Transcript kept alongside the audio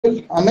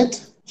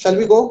Amit, shall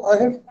we go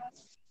ahead?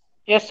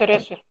 Yes, sir.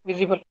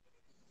 Visible.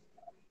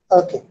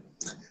 Okay.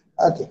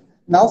 Okay.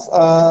 Now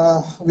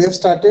we have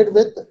started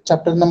with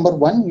chapter number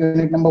one,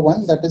 unit number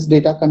one, that is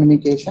data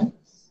communication.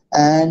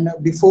 And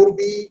before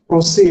we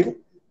proceed,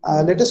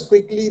 let us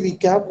quickly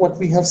recap what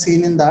we have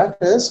seen in that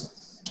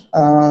is,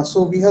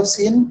 so we have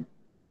seen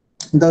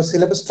the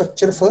syllabus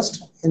structure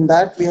first. In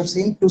that, we have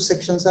seen two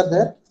sections are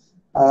there.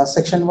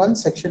 Section one,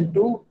 section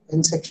two.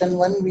 In section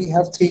one, we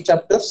have three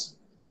chapters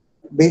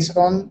based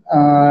on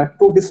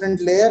two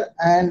different layer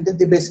and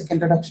the basic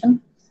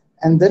introduction.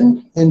 And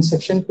then in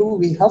section two,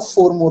 we have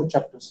four more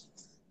chapters.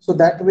 So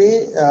that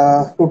way,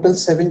 total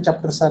seven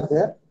chapters are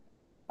there.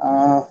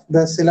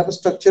 The syllabus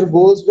structure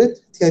goes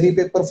with theory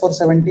paper for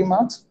 70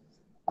 marks,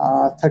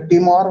 30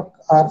 more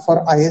are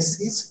for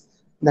ISCs,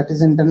 that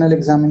is internal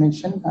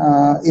examination,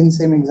 in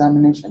same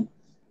examination,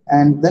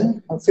 and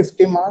then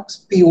 50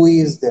 marks POE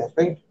is there,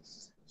 right?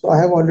 So I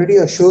have already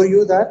assured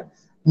you that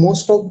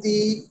most of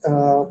the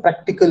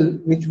practical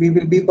which we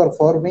will be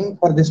performing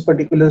for this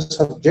particular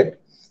subject.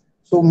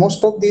 So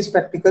most of these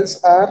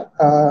practicals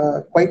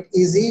are quite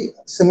easy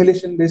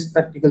simulation based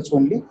practicals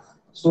only.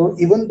 So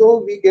even though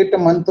we get a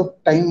month of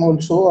time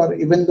also, or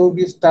even though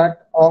we start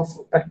off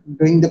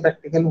doing the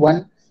practical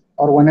 1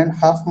 or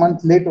 1.5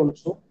 months late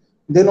also,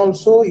 then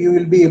also you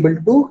will be able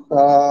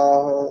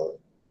to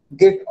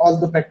get all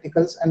the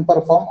practicals and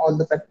perform all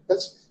the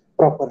practicals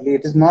properly.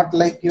 It is not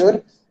like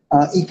your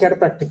ECAD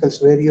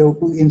practicals where you have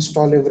to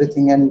install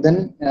everything and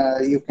then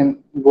you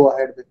can go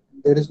ahead with.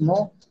 There is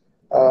no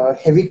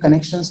heavy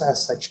connections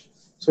as such.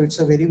 So it's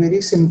a very,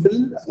 very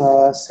simple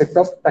set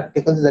of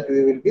practicals that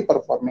we will be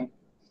performing.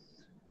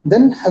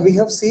 Then we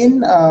have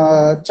seen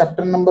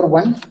chapter number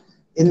one.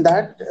 In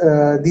that,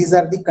 these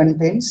are the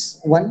contents.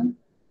 One,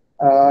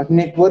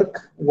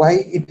 network, why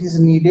it is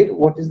needed,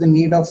 what is the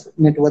need of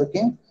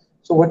networking.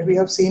 So what we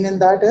have seen in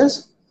that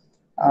is,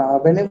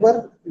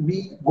 whenever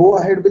we go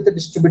ahead with the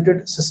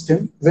distributed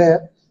system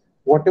where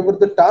whatever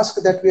the task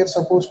that we are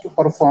supposed to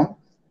perform,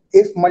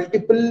 if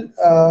multiple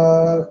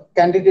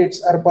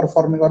candidates are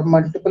performing or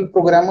multiple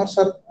programmers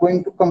are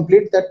going to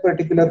complete that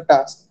particular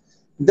task,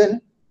 then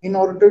in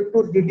order to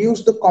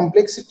reduce the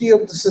complexity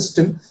of the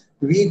system,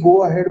 we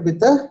go ahead with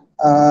the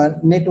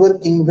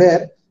networking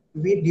where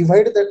we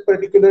divide that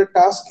particular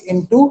task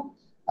into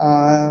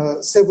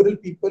several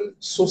people.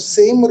 So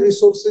same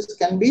resources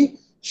can be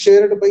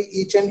shared by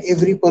each and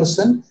every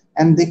person,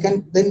 and they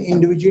can then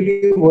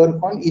individually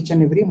work on each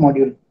and every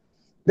module.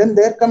 Then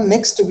there come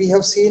next, we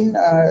have seen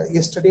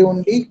yesterday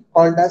only,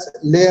 called as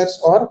layers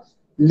or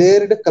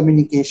layered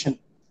communication.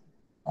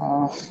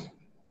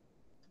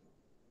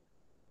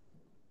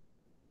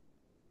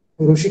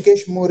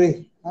 Rushikesh More,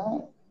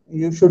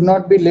 you should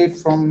not be late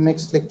from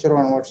next lecture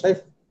onwards,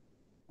 right?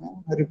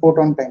 Report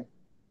on time.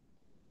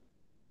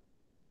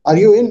 Are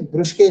you in,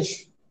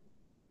 Rushikesh?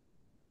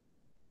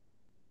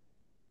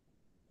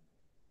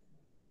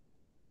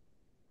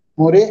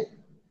 More?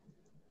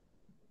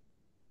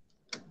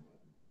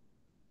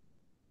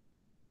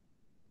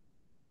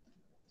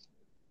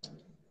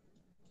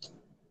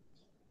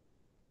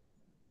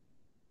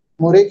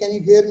 More, can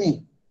you hear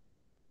me?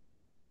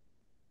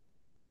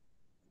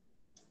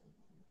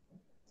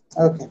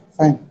 Okay,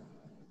 fine.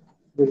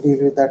 We'll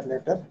deal with that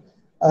later.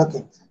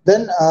 Okay,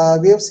 then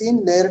we have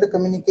seen layered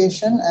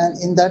communication, and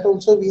in that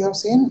also we have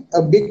seen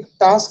a big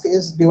task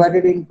is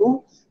divided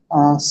into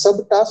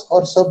sub-tasks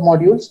or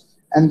sub-modules,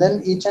 and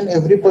then each and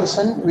every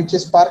person which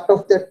is part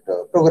of that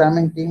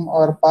programming team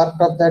or part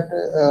of that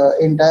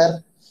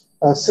entire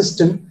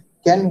system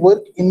can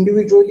work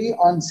individually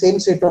on same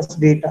set of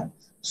data,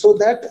 so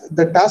that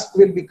the task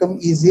will become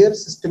easier,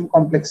 system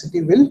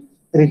complexity will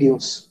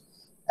reduce.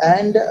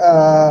 And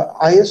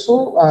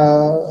ISO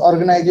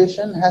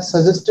organization has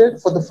suggested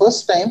for the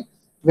first time,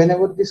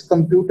 whenever this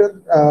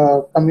computer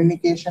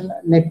communication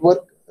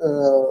network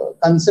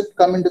concept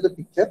come into the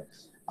picture,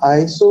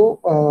 ISO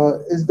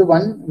is the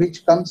one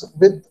which comes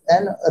with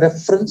an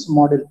reference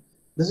model.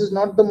 This is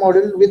not the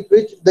model with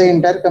which the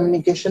entire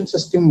communication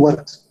system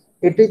works.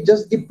 It is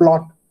just the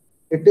plot.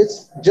 It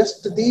is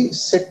just the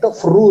set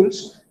of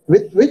rules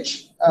with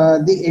which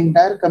the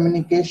entire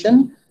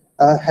communication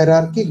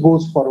hierarchy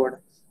goes forward.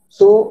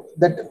 So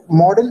that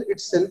model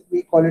itself,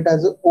 we call it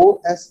as a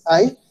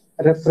OSI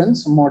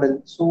reference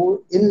model.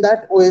 So in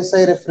that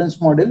OSI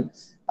reference model,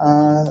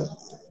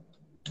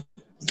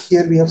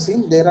 here we have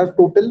seen there are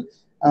total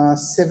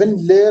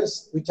 7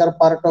 layers which are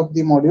part of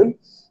the module.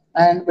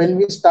 And when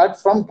we start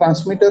from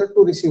transmitter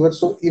to receiver,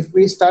 so if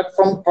we start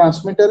from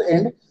transmitter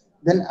end,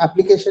 then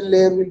application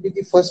layer will be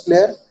the first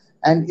layer.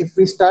 And if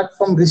we start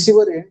from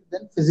receiver end,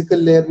 then physical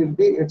layer will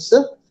be its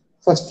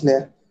first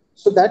layer.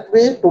 So that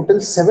way, total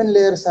 7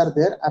 layers are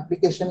there: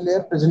 application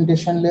layer,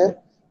 presentation layer,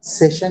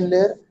 session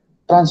layer,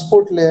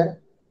 transport layer,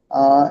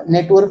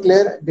 network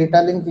layer,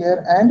 data link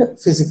layer, and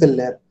physical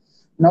layer.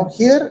 Now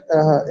here,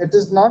 it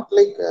is not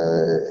like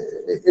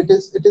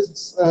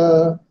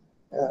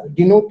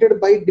denoted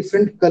by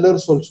different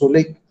colors also.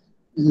 Like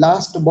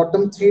last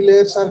bottom 3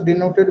 layers are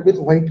denoted with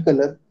white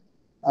color.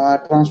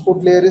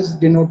 Transport layer is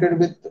denoted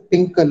with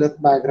pink color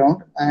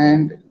background,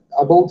 and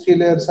above three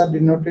layers are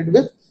denoted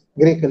with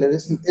gray color.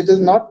 It is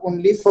not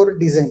only for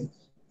design.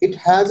 It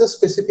has a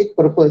specific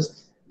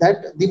purpose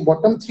that the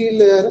bottom three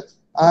layers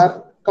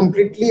are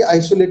completely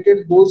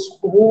isolated, those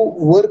who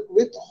work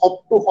with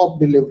hop to hop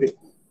delivery.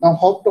 Now,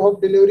 hop to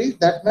hop delivery,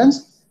 that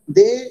means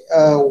they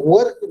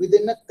work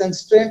within a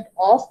constraint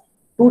of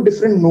two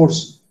different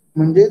nodes.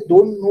 म्हणजे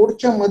दोन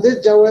नोडच्या मध्ये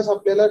ज्यावेळेस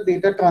आपल्याला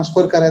data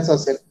transfer करायचा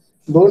असेल,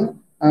 दोन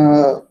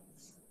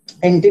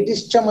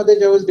एंटिटीजच्या मध्ये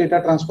ज्यावेळेस डेटा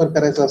ट्रान्सफर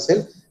करायचा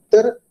असेल,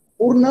 तर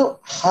पूर्ण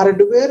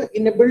हार्डवेअर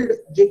इनेबल्ड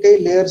जे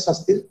काही लेयर्स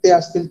असतील ते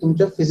असतील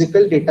तुमच्या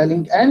physical data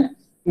link and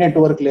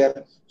network layer.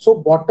 So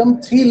bottom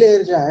three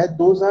layer जे आहेत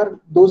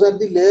those are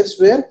the layers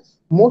where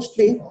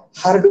mostly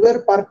hardware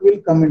part will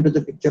come into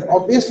the picture.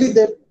 Obviously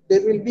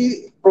there will be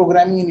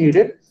programming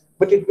needed,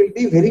 but it will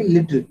be very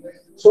little.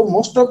 So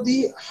most of the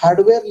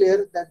hardware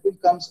layer that will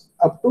comes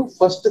up to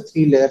first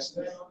three layers.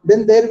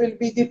 Then there will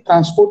be the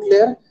transport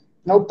layer.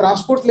 Now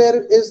transport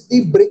layer is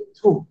the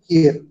breakthrough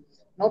here.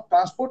 Now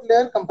transport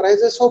layer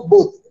comprises of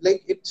both,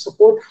 like it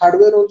support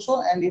hardware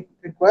also and it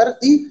require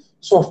the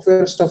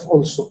software stuff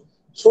also.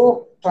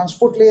 So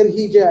transport layer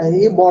ही जी आहे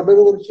ही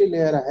बॉर्डरवरची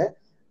layer आहे,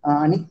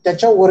 आणि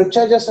त्याच्या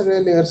वरच्या ज्या सगळ्या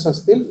layers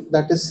असतील,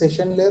 that is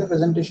session layer,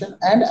 presentation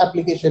and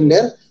application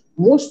layer.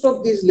 Most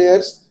of these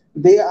layers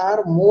they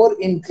are more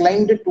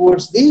inclined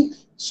towards the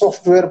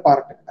software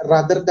part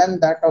rather than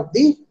that of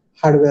the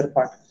hardware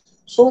part.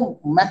 So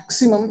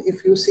maximum,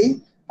 if you see,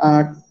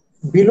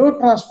 below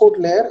transport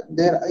layer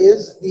there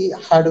is the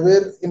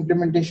hardware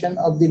implementation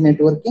of the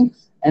networking,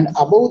 and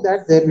above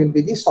that there will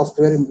be the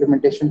software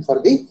implementation for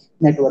the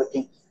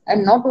networking.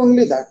 And not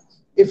only that,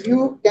 if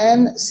you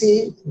can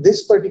see this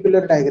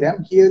particular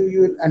diagram here,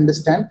 you will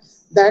understand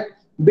that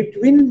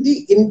between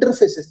the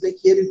interfaces, like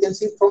here you can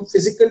see from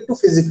physical to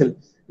physical,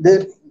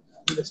 there,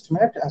 just a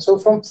minute. So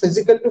from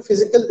physical to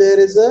physical there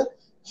is a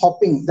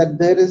hopping, that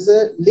there is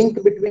a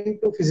link between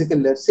two physical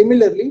layers.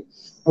 Similarly,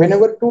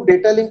 whenever two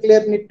data link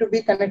layer need to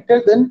be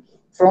connected, then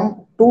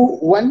from 2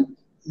 1,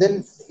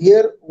 then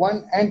here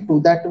 1 and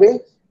 2, that way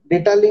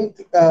data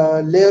link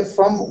layer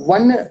from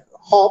one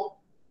hop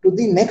to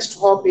the next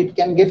hop it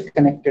can get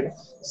connected.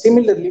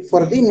 Similarly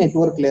for the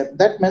network layer,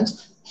 that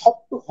means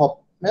hop to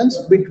hop means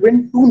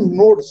between two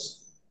nodes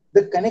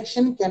the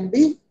connection can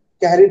be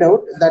carried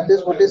out. That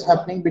is what is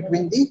happening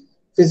between the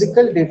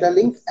physical data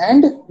link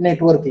and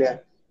network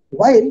layer.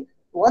 While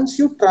once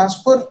you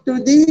transfer to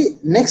the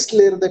next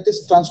layer, that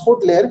is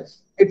transport layer,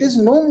 it is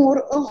no more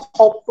a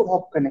hop to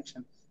hop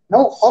connection.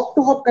 Now hop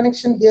to hop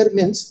connection here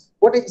means,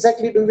 what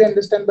exactly do we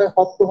understand by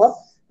hop to hop?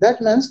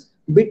 That means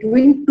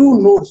between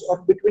two nodes or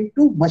between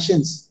two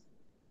machines.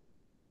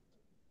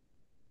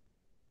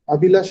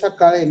 Abhilasha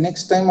Kale,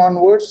 next time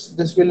onwards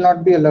this will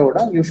not be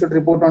allowed. You should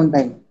report on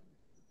time.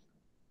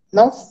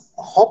 Now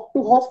hop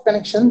to hop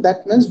connection,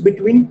 that means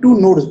between two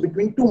nodes,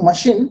 between two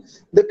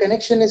machines, the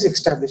connection is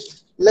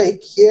established.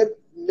 Like here,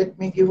 let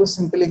me give a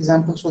simple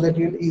example so that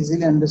you'll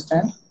easily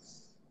understand.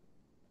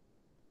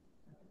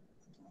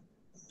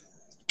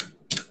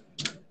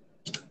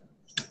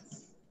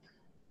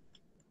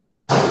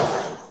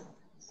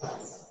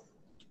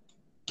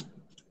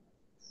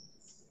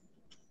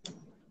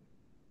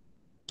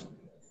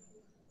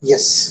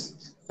 Yes.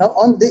 Now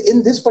on the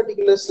in this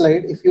particular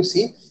slide, if you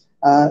see,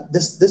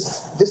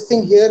 this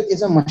thing here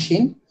is a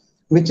machine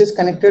which is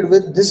connected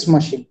with this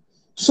machine.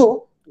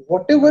 So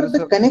whatever Hello, the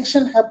sir.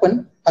 connection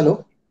happen,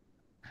 hello,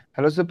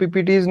 Hello, sir.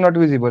 PPT is not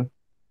visible.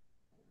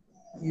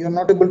 you're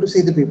not able to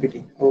see the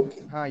PPT.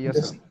 Okay,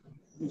 Yes, sir.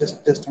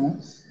 just a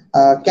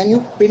minute. Can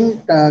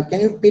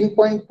you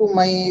pinpoint to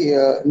my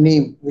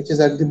name, which is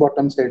at the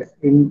bottom side?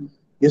 In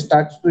you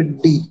starts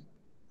with D.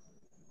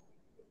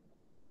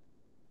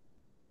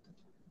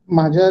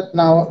 माझ्या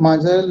नाव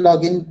माझं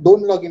login,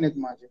 दोन login आहेत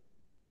माझे.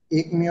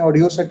 एक मी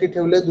audio साठी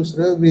ठेवलंय,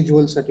 दुसरं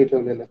visual साठी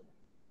ठेवलेलं.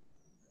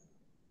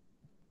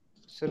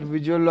 Sir,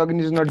 visual login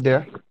is not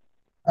there.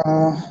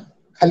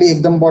 खाली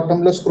एकदम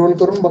बॉटमला स्क्रोल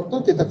करून बघतो,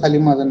 तिथं खाली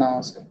माझं नाव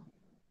असेल.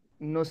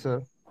 No, sir.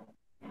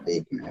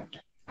 एक minute,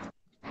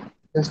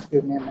 just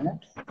give me a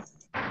minute.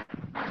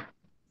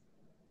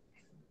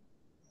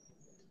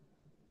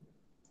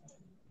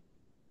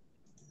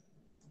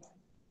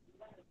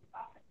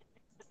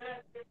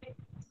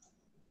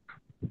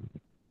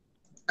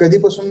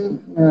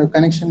 कधीपासून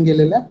कनेक्शन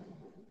गेलेलं आहे?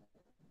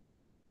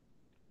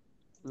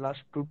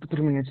 Last 2 to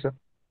 3 minutes, sir.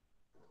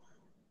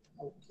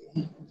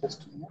 Okay,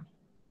 just a minute.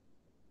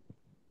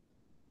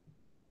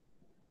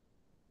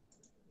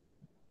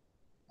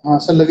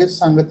 असं लगेच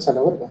सांगत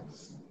चला बरं का.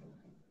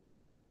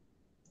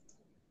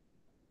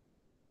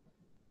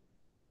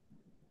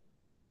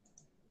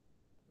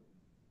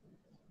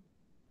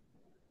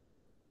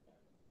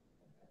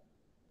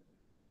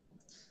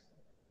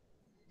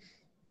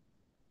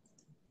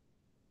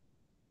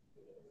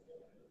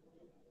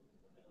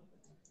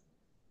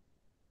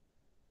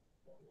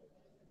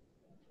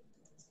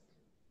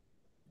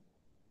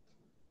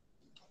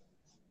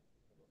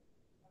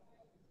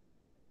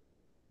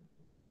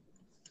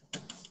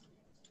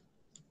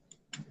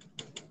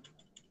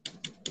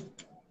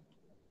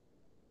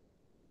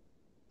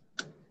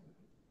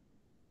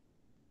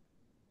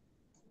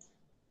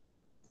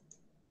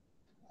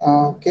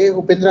 Okay,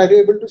 Upendra, are you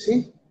able to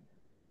see?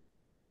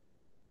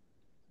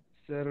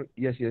 Sir,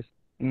 yes, yes.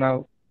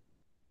 Now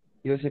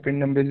your second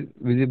number is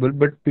visible,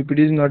 but PPT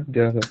is not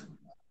there, sir.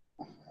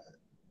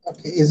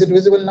 Okay, is it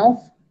visible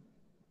now?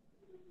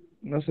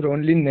 No, sir,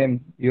 only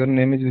name. Your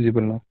name is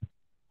visible now.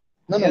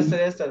 No, no. Yes, sir.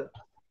 Yes, sir.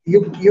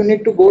 You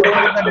need to go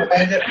down to the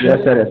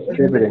Yes, sir, yes.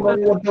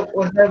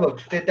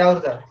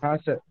 त्यावर जा. हाँ,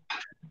 sir.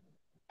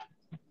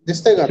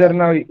 दिसतंय का Sir, आता?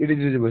 now it is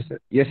visible, sir.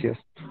 Yes, yes.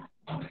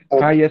 Okay.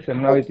 हाँ, yes, sir.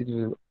 Now it Okay. is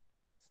visible.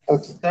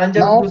 Okay. Tranjam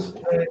Now,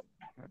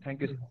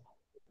 Thank you, sir.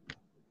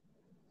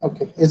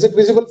 okay. Is it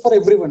visible for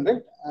everyone,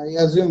 right? I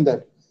assume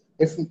that.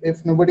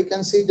 If nobody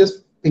can see,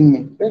 just ping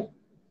me, right?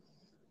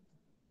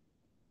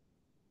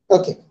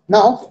 Okay.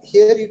 Now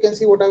here you can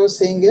see what I was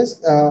saying is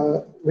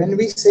when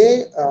we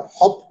say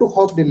hop to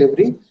hop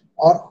delivery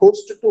or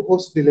host to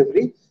host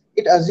delivery,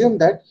 it assumes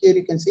that here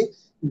you can see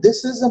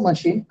this is a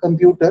machine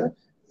computer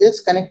is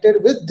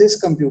connected with this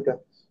computer.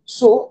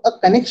 So a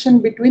connection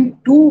between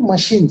two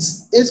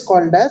machines is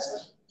called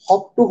as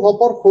hop to hop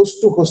or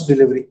host to host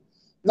delivery.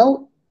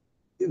 Now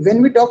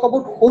when we talk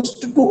about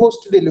host to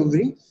host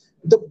delivery,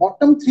 the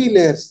bottom three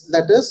layers,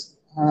 that is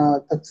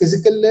the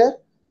physical layer,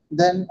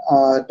 then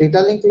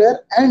data link layer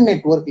and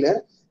network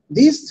layer,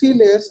 these three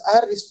layers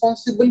are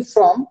responsible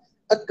from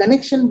a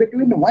connection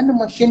between one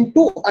machine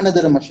to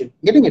another machine.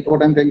 Getting it,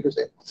 what I'm trying to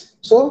say?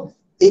 So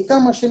एका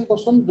machine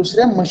पासून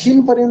दुसऱ्या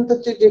machine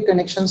पर्यंतचे जे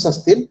connections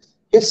असतील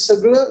हे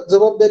सगळं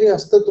जबाबदारी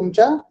असतं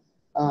तुमच्या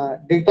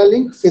data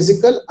link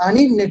physical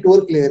आणि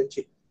नेटवर्क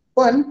लेअरची.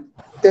 पण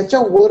त्याच्या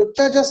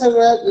वरच्या ज्या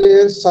सगळ्या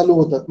लेयर्स चालू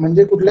होतात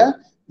म्हणजे कुठल्या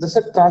जसं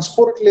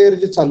ट्रान्सपोर्ट लेयर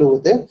जे चालू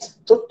होते,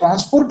 तो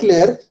transport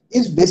layer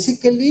is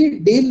basically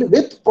deal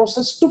with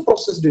process to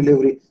process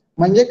delivery.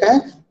 म्हणजे काय,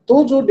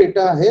 तो जो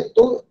डेटा आहे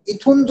तो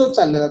इथून जो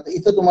चाललेला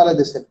इथं तुम्हाला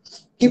दिसेल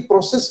की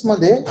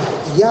प्रोसेसमध्ये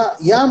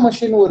या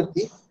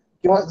मशीनवरती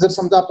किंवा जर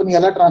समजा आपण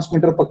याला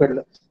ट्रान्समीटर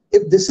पकडलं,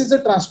 if this is a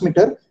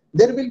transmitter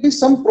there will be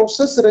some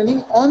process running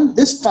on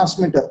this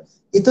transmitter.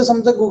 इथं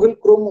समजा गुगल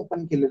क्रोम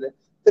ओपन केलेलं आहे,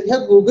 तर ह्या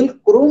गुगल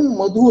क्रोम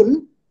मधून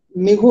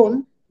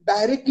निघून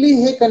डायरेक्टली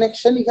हे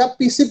कनेक्शन ह्या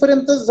पीसी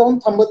पर्यंत जाऊन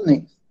थांबत नाही,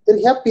 तर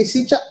ह्या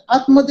पीसीच्या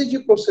आतमध्ये जी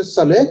प्रोसेस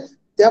चालू आहे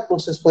त्या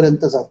प्रोसेस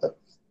पर्यंत जातं.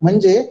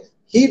 म्हणजे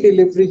ही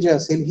डिलिव्हरी जी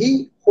असेल ही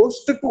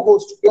होस्ट टू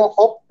होस्ट किंवा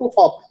हॉप टू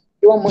हॉप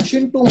किंवा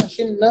मशीन टू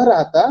मशीन न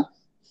राहता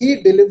ही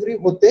डिलिव्हरी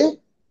होते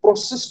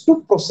process to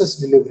process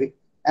delivery.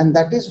 And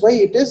that is why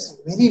it is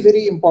very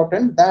very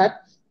important that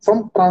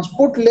from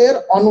transport layer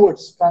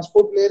onwards,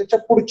 transport लेअरच्या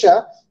पुढच्या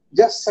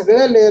ज्या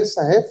सगळ्या लेयर्स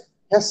आहेत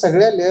ह्या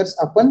सगळ्या लेयर्स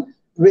आपण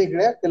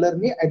वेगळ्या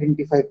कलरनी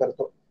आयडेंटिफाय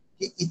करतो.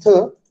 की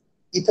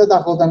इथं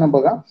दाखवताना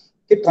बघा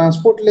की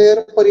ट्रान्सपोर्ट लेअर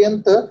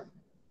पर्यंत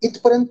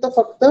इथपर्यंत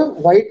फक्त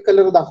व्हाईट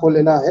कलर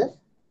दाखवलेला आहे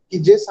की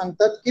जे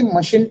सांगतात की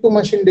मशीन टू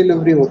मशीन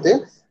डिलिव्हरी होते,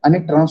 आणि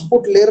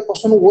ट्रान्सपोर्ट लेअर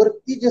पासून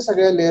वरती जे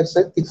सगळ्या लेयर्स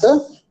आहेत तिथं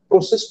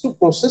प्रोसेस टू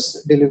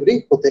प्रोसेस डिलिव्हरी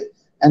होते.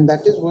 And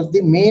that is was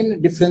the main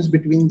difference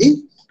between the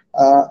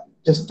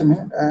just a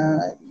minute,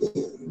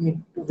 need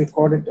to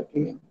record it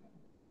again.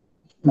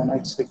 No,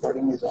 it's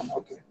recording is on.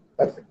 Okay,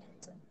 perfect.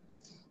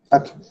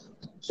 Okay,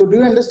 so do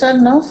you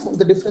understand now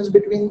the difference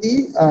between the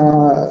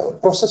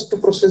process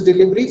to process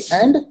delivery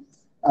and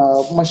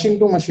machine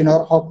to machine or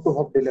hop to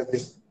hop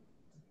delivery?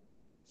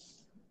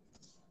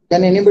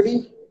 Can anybody?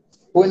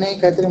 कोई नहीं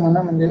काहीतरी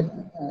म्हणा म्हणजे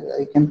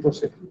I can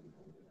proceed.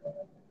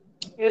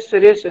 Yes,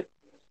 sir. Yes, sir.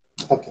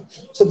 Okay,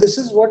 so this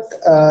is what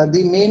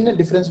the main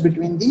difference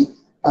between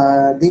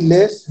the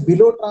layers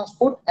below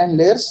transport and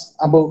layers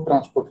above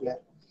transport layer.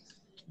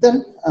 Then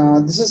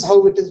this is how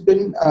it has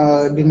been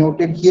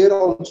denoted here.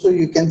 Also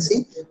you can see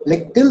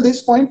like till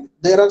this point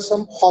there are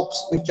some hops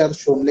which are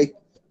shown, like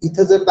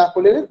इथं जर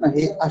दाखवलेले आहेत ना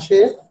हे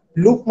असे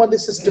loop मध्ये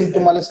system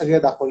तुम्हाला सगळे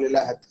दाखवलेले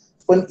आहेत,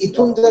 पण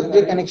इथून जर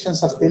जे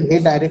कनेक्शन्स असतील हे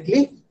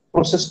directly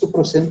process to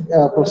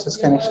process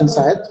connections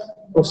आहेत,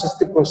 प्रोसेस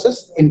टू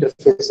प्रोसेस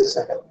इंटरफेसेस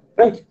आहेत,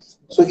 राईट.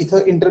 सो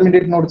इथं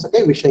इंटरमिडिएट नोडचा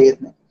काही विषय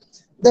येत नाही.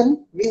 Then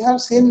we have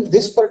seen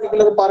this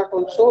particular part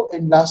also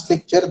in last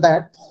lecture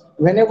that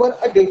whenever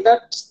a data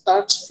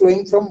starts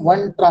flowing from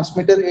one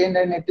transmitter end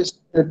and it is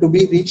to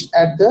be reached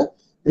at the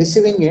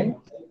receiving end,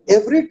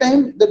 every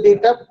time the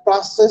data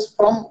passes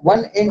from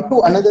one end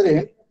to another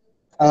end,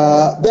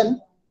 then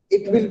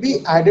it will be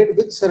added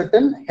with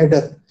certain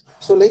header.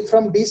 So like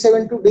from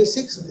D7 to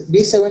D6,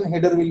 D7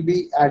 header will be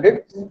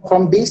added.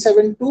 From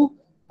D7 to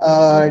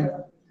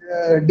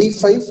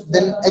D5,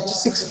 then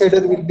H6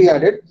 header will be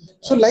added.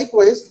 So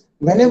likewise,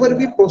 whenever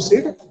we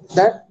proceed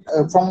that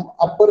from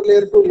upper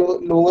layer to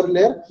lower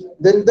layer,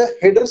 then the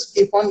headers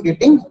keep on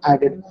getting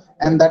added,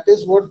 and that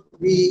is what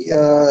we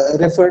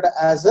referred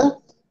as a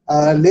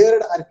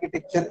layered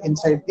architecture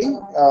inside the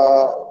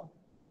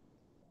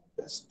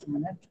just a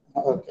minute.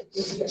 Okay,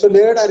 so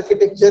layered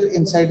architecture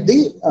inside the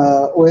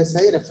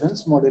OSI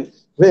reference model,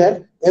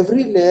 where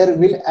every layer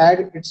will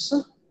add its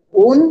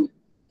own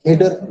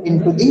header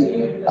into the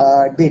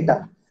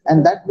data,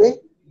 and that way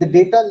the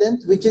data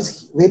length, which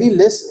is very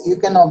less, you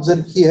can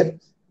observe here,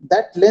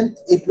 that length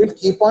it will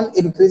keep on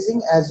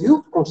increasing as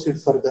you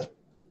proceed further.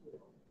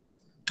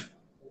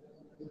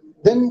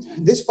 Then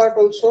this part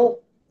also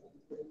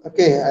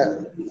okay,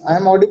 I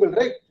am audible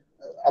right?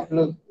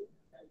 आपलं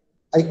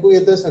ऐकू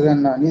येतं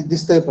सगळ्यांना आणि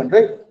दिसतंय पण,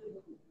 right?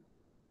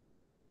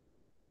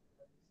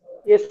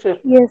 Yes, sir.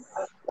 Yes.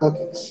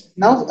 Okay.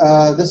 Now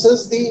this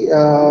is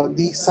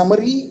the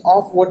summary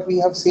of what we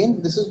have seen.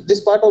 This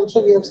part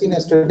also we have seen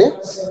yesterday.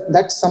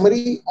 That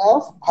summary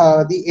of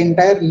the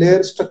entire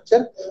layer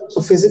structure.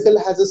 So physical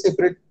has a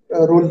separate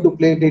role to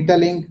play: data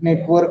link,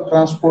 network,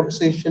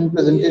 transportation,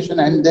 presentation,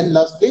 and then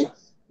lastly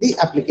the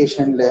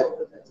application layer.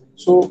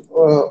 So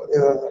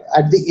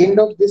at the end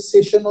of this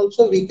session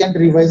also we can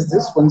revise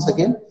this once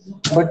again.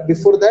 But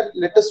before that,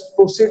 let us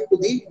proceed to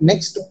the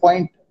next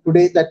point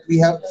today that we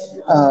have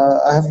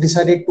I have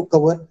decided to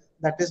cover.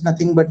 That is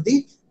nothing but the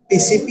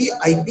TCP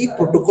IP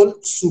protocol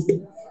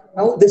suite.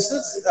 Now this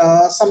is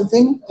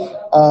something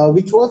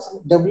which was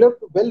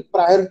developed well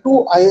prior to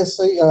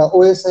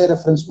OSI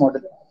reference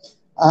model,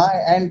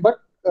 and but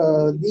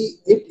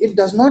it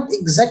does not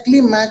exactly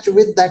match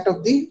with that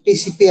of the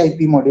TCP IP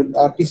model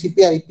or TCP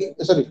IP,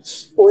 sorry,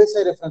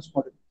 OSI reference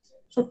model.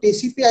 So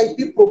TCP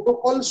IP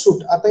protocol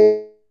suite आता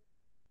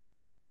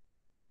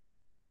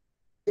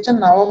याच्या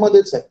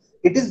नावामध्येच आहे.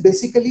 It is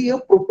basically a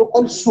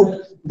protocol suite.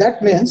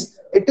 That means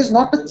it is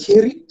not a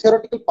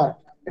theoretical part.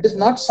 It is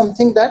not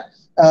something that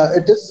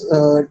it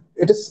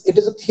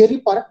is a theory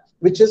part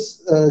which is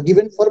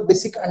given for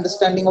basic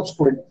understanding of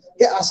student.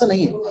 हे असं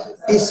नाहीये.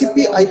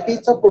 TCP IP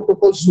चा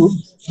protocol suite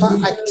हा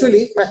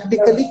actually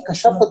practically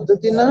कशा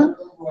पद्धतीनं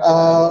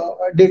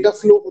data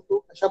flow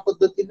होतो, कशा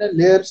पद्धतीनं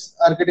layers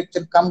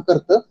architecture काम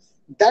करतं,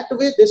 that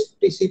way this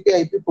TCP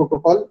IP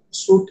protocol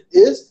suite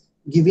is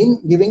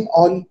giving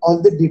all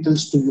the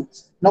details to you.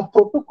 Now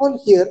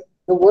protocol here,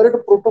 the word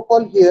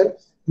protocol here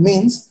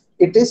means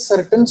it is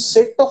certain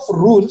set of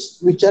rules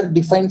which are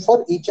defined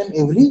for each and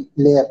every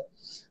layer.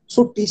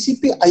 So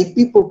TCP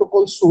IP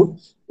protocol suite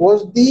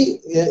was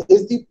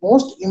is the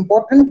most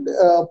important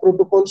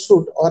protocol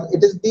suite, or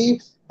it is the,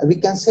 we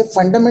can say,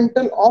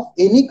 fundamental of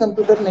any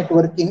computer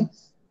networking,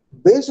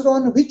 based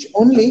on which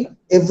only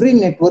every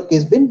network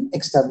has been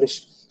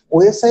established.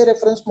 OSI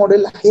reference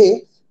model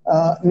hey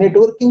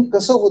networking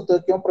कसं होतं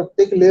किंवा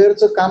प्रत्येक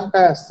लेअरचं काम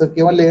काय असतं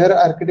किंवा layer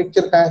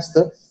architecture काय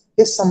असतं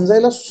हे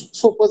समजायला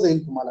सोपं जाईल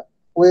तुम्हाला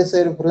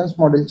OSI रेफरन्स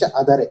मॉडेलच्या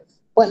आधारे.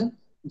 पण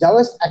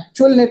ज्यावेळेस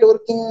ऍक्च्युअल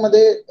नेटवर्किंग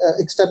मध्ये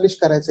एक्स्टॅब्लिश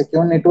करायचं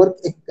किंवा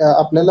नेटवर्क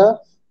आपल्याला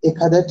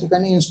एखाद्या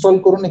ठिकाणी इन्स्टॉल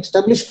करून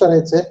एक्स्टॅब्लिश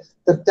करायचंय,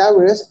 तर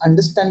त्यावेळेस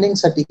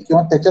अंडरस्टँडिंगसाठी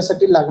किंवा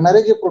त्याच्यासाठी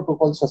लागणारे जे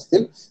प्रोटोकॉल्स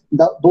असतील,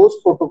 those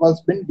protocols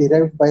been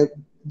derived by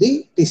the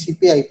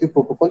TCP IP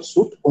protocol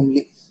suite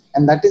only.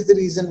 And that is the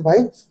reason why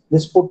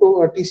this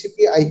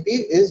TCP IP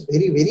is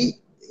very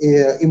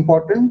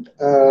important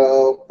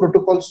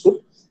protocol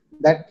suite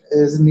that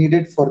is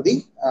needed for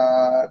the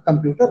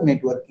computer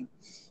networking.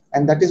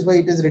 And that is why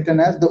it is written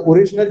as the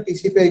original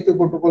TCP IP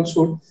protocol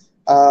suite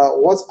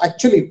was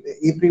actually,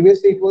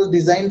 previously it was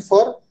designed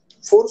for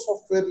 4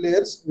 software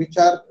layers which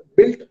are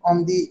built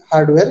on the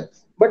hardware,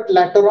 but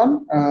later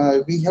on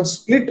we have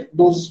split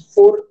those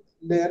 4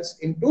 layers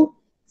into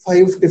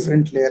 5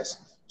 different layers.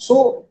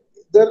 So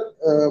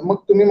जर मग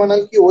तुम्ही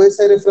म्हणाल की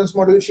OSI reference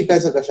model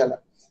शिकायचं कशाला,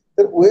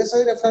 तर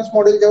OSI reference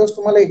model ज्यावेळेस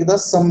तुम्हाला एकदा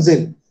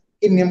समजेल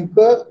की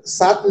नेमकं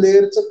 7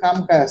 लेअरचं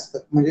काम काय असतं,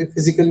 म्हणजे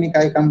फिजिकलनी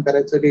काय काम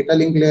करायचं, डेटा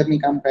लिंक लेअरनी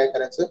काम काय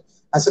करायचं,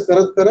 असं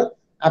करत करत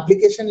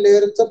ऍप्लिकेशन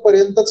लेअरचं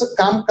पर्यंतचं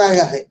काम काय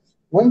आहे.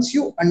 Once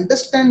you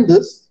understand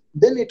this,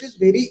 then it is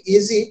very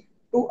easy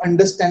to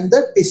understand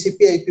the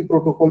TCP IP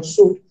protocol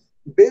suite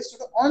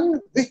based on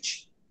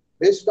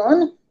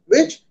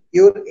which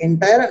your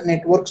entire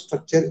network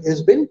structure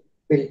has been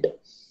built.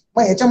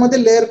 मग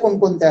ह्याच्यामध्ये लेअर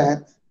कोणकोणत्या आहेत,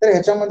 तर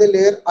ह्याच्यामध्ये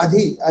लेअर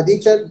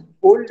आधीच्या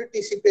ओल्ड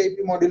TCP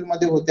IP मॉड्यूल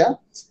मध्ये होत्या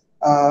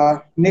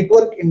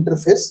network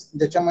interface,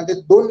 ज्याच्यामध्ये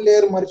 2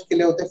 layer मर्ज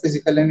केले होते,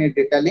 फिजिकल आणि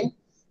डेटा लिंक.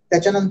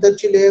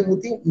 त्याच्यानंतरची लेअर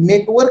होती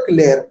नेटवर्क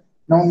लेअर.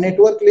 नाव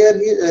नेटवर्क लेअर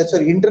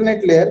ही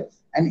इंटरनेट लेअर,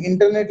 आणि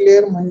इंटरनेट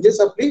लेअर म्हणजेच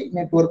आपली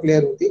नेटवर्क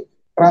लेअर होती.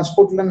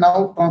 ट्रान्सपोर्टला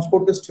नाव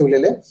ट्रान्सपोर्टच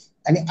ठेवलेलं आहे.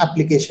 आणि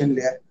ऍप्लिकेशन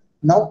लेअर,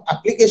 नाव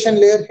ऍप्लिकेशन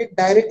लेअर हे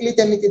डायरेक्टली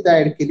त्यांनी तिथे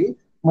ऍड केली.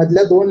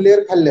 मधल्या 2 लेअर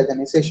खाल्ल्या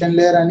त्यांनी, सेशन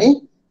लेअर आणि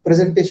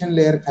प्रेझेंटेशन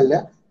लेअर खाल्ल्या.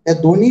 या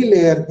दोन्ही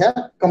लेअर ह्या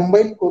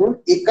कंबाईन करून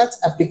एकाच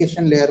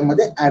ऍप्लिकेशन लेअर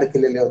मध्ये ऍड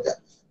केलेल्या होत्या.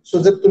 सो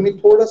जर तुम्ही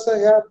थोडस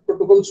ह्या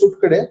प्रोटोकॉल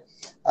सूटकडे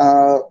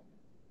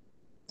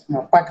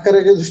पाठ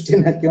करायच्या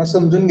दृष्टीने किंवा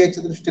समजून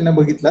घ्यायच्या दृष्टीने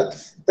बघितलात,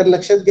 तर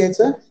लक्षात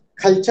घ्यायचं,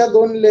 खालच्या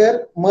 2 लेअर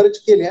मर्ज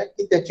केल्या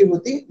की त्याची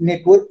होती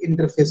नेटवर्क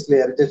इंटरफेस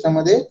लेअर,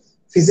 ज्याच्यामध्ये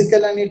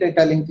फिजिकल आणि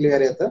डेटा लिंक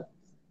लेअर येतं.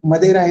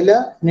 मध्ये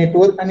राहिल्या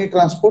नेटवर्क आणि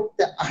ट्रान्सपोर्ट,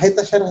 त्या आहेत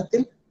तशा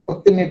राहतील,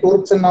 फक्त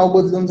नेटवर्कचं नाव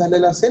बदलून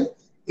झालेलं असेल,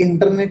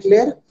 इंटरनेट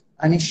लेअर.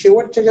 आणि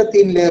शेवटच्या ज्या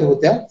 3 लेअर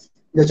होत्या,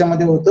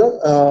 ज्याच्यामध्ये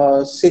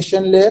होतं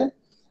सेशन लेअर,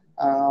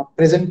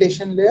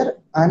 प्रेझेंटेशन लेअर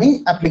आणि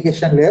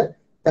ऍप्लिकेशन लेअर,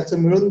 त्याचं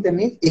मिळून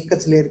त्यांनी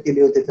एकच लेअर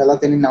केली होती, त्याला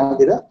त्यांनी नाव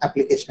दिलं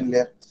ऍप्लिकेशन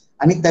लेअर.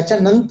 आणि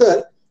त्याच्यानंतर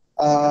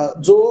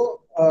जो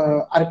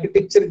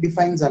आर्किटेक्चर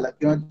डिफाईन झाला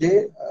किंवा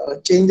जे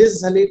चेंजेस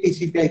झाले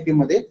TCP IP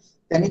मध्ये,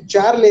 त्यांनी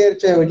 4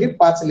 लेअरच्या ऐवजी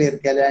 5 लेअर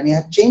केल्या. आणि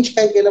हा चेंज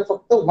काय केला,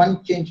 फक्त 1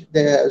 change,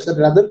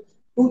 rather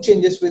 2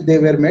 changes they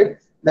were made.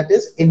 that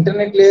is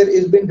internet layer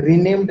is been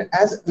renamed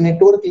as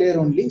network layer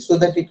only so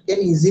that it can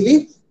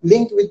easily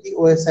link with the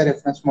OSI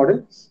reference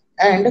model.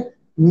 And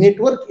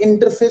network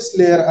interface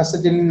layer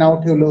असं ज्यांनी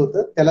नाव ठेवलं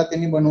होतं त्याला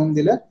त्यांनी बनवून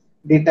दिलं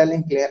data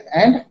link layer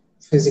and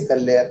physical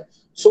layer.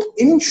 So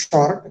in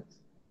short,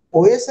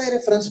 OSI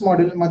reference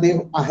model मध्ये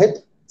आहेत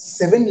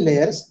 7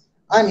 layers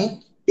आणि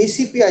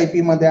TCP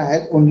IP मध्ये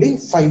आहेत only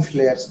 5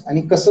 layers.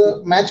 आणि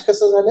कसं मॅच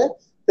कसं झालं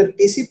तर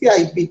TCP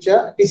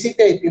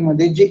IP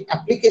मध्ये जी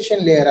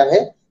ऍप्लिकेशन लेयर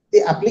आहे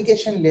ती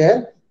ऍप्लिकेशन लेयर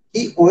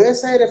ही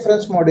OSI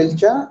रेफरन्स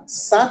मॉडेलच्या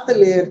 7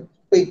 लेयर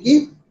पैकी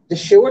जे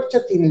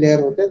शेवटच्या 3 लेयर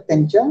होत्या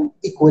त्यांच्या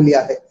इक्वली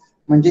आहे.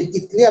 म्हणजे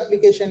इथली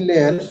ऍप्लिकेशन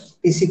लेयर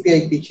TCP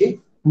IP ची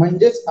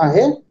म्हणजेच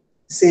आहे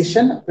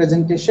session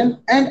presentation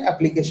and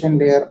application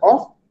layer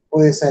of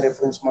OSI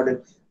reference model.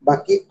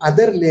 Baki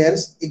other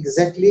layers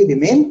exactly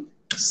remain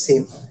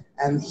same.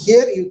 And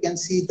here you can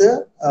see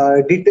the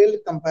detailed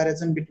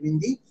comparison between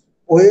the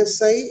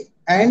OSI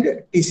and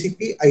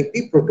TCP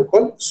IP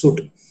protocol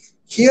suite.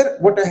 Here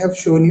what I have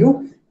shown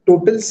you,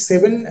 total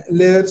 7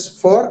 layers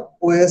for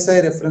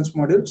OSI reference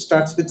model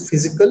starts with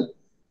physical,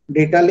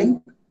 data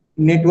link,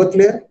 network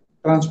layer,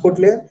 transport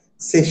layer,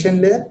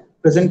 session layer,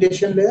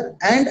 presentation layer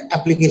and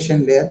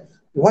application layer.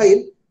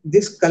 While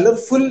this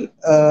colorful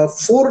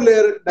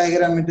 4-layer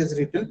diagram it is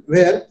written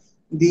where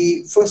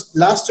the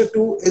last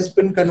two has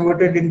been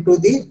converted into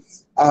the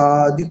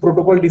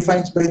protocol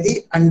defined by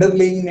the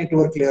underlying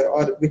network layer,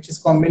 or which is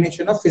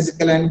combination of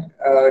physical and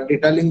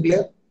data link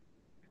layer.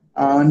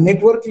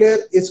 Network layer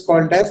is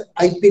called as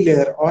IP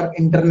layer or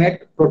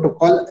internet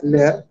protocol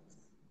layer.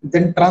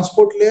 Then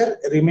transport layer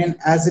remain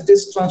as it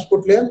is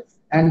transport layer,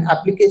 and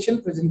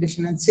application,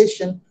 presentation and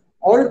session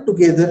all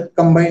together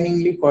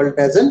combiningly called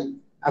as an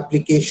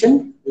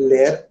application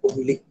layer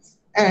only.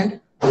 And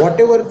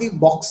whatever the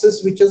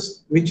boxes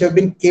which have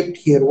been kept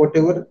here,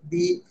 whatever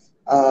the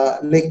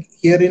like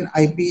here in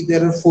IP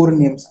there are 4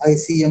 names: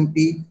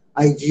 ICMP,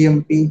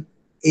 IGMP,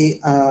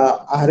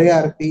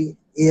 RARP,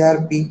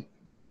 ARP,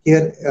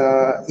 here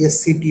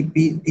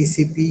SCTP,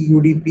 TCP,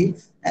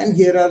 UDP, and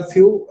here are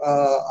few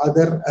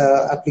other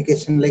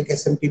application like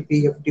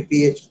SMTP, FTP,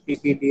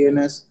 HTTP,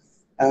 DNS,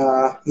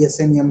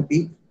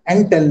 SNMP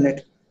and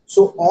Telnet.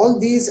 So all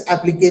these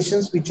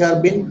applications which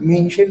are been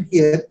mentioned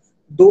here,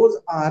 those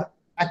are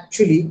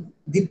actually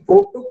the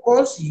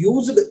protocols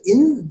used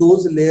in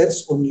those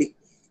layers only.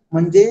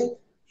 म्हणजे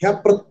ह्या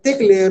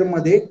प्रत्येक layer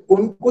मध्ये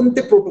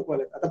कोणकोणते protocol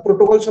आहेत. आता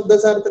protocol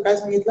शब्दाचा अर्थ काय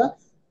सांगितला?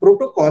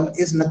 Protocol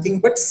is nothing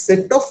but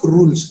set of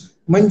rules.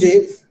 म्हणजे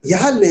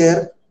ह्या लेयर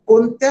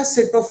कोणत्या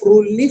सेट ऑफ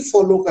रूलनी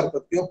फॉलो करतात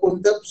किंवा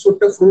कोणत्या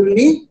सेट ऑफ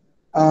रूलनी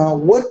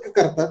वर्क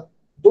करतात.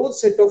 Those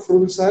set of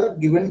rules are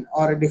given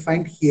or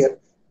defined here,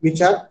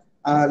 which are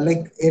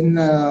like in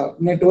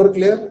network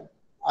layer,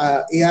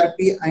 ARP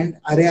and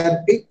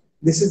RARP,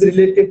 this is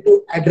related to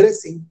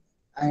addressing,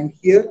 and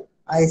here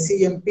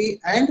ICMP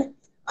and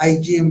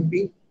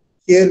IGMP.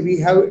 Here we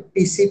have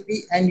TCP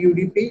and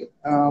UDP,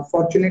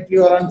 fortunately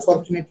or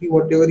unfortunately,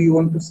 whatever you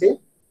want to say,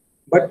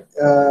 but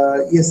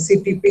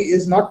SCTP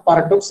is not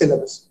part of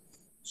syllabus.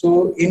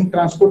 So in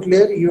transport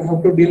layer, you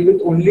have to deal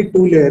with only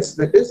 2 layers,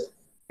 that is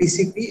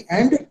TCP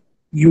and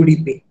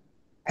UDP.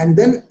 And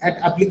then at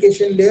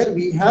application layer,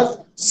 we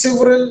have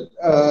several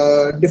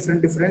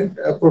different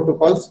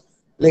protocols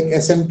like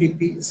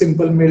SMTP,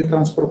 Simple Mail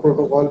Transfer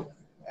Protocol,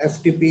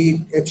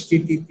 FTP,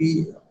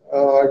 HTTP,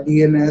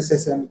 DNS,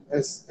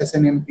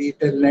 SNMP,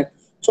 Telnet.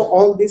 So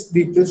all these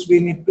details we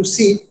need to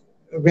see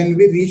when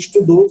we reach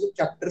to those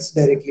chapters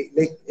directly.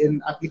 Like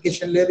in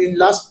application layer, in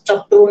last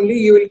chapter only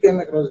you will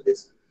come across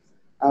this.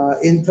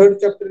 In 3rd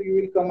chapter you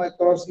will come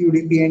across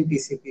UDP and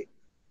TCP.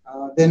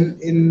 Then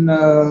in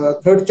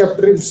 3rd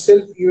chapter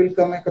itself you will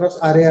come across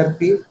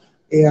RARP,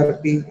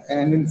 ARP,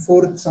 and in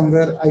 4th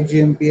somewhere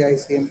IGMP,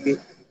 ICMP.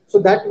 So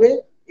that way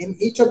in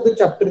each of the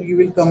chapter you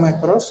will come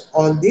across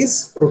all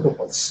these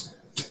protocols.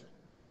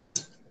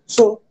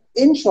 So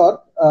in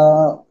short,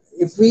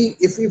 if we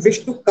wish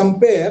to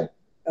compare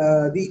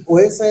the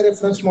OSI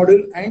reference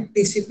model and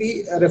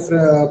TCP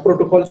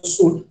protocol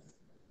suite,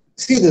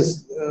 see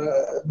this,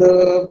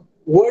 the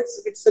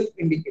words itself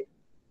indicate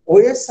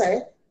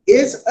OSI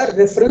is a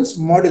reference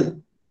model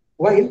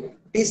while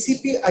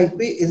TCP IP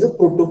is a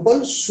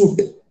protocol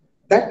suite.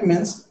 That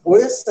means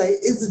OSI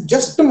is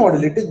just a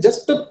model. It is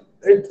just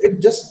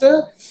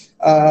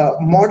a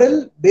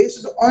model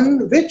based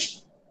on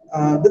which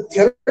the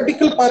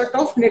theoretical part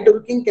of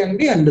networking can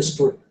be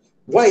understood.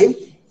 While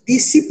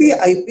TCP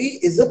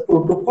IP is a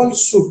protocol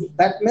suite.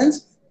 That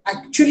means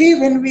actually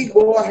when we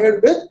go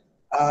ahead with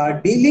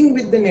dealing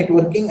with the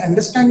networking,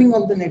 understanding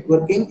of the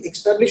networking,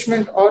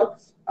 establishment or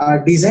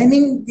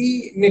designing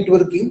the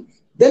networking,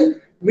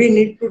 then we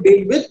need to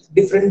deal with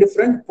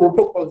different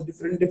protocols,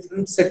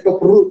 different set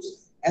of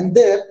rules, and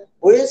there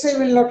OSI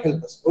will not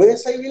help us.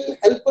 OSI will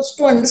help us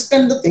to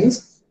understand the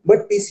things,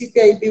 but TCP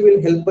IP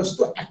will help us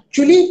to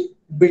actually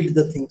build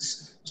the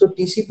things. So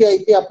TCP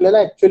IP आपल्याला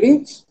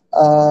actually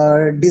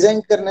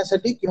design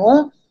करण्यासाठी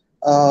किंवा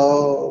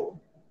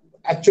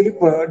actually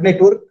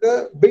network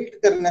build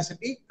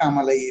करण्यासाठी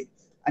कामाला येईल.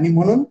 आणि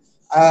म्हणून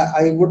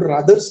I would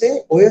rather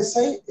say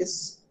OSI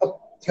is a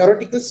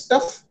theoretical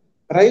stuff,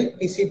 while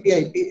TCP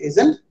IP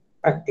isn't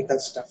practical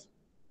stuff.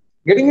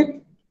 Getting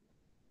it?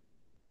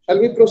 Shall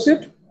we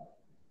proceed?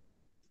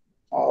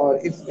 Or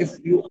if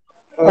you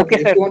Okay,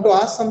 if sir. you want to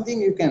ask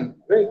something, you can,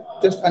 right?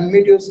 Just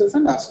unmute yourself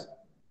and ask,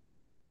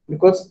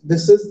 because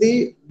this is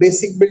the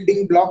basic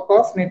building block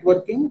of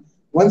networking.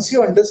 Once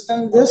you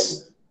understand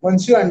this,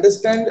 once you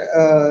understand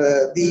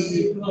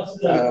the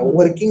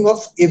working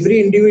of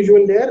every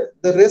individual layer,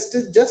 the rest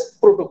is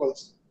just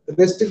protocols. The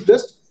rest is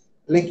just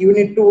like you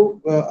need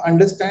to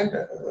understand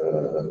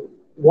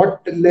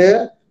what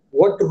layer,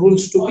 what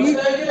rules to be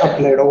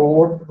applied, or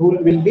what rule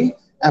will be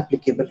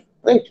applicable,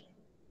 right?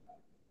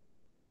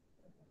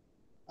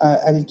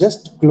 I'll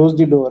just close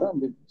the door.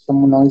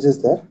 Some noise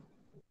is there.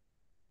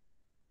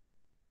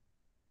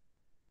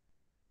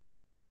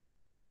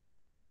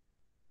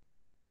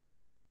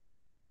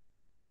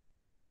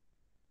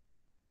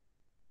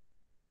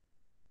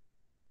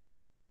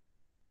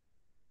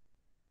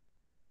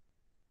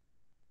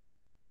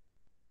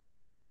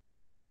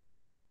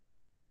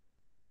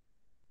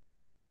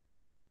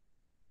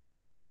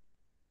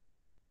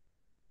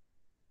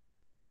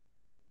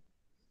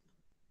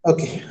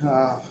 Okay.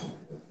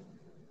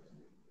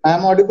 I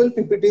am audible.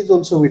 PPT is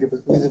also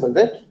visible,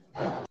 right?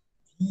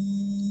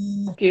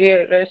 Okay,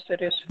 yes, sir.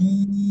 Yes.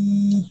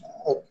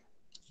 Okay.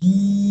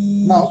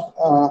 Now,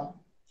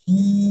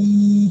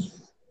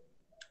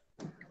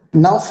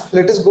 now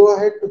let us go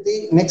ahead to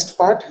the next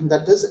part,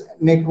 that is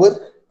network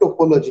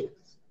topology.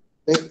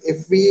 Like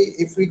if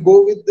we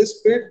go with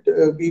this bit,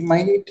 we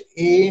might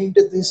end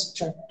this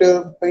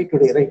chapter by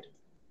today, right?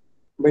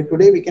 By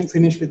today we can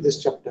finish with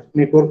this chapter.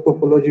 Network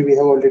topology we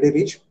have already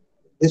reached.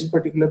 This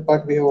particular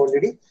part we have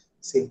already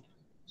seen.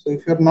 So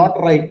if you're not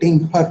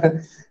writing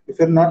or if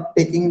you're not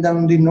taking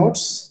down the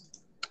notes,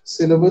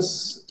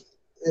 syllabus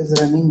is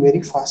running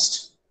very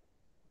fast.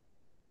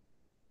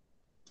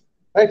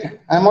 Right,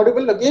 I'm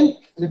audible again.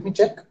 Let me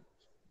check.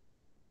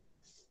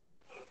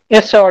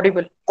 Yes, sir.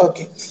 Audible.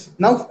 Okay.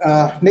 Now,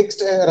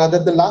 next,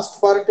 rather the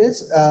last part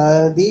is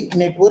the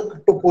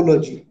network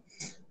topology.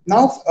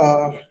 Now,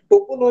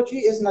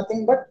 topology is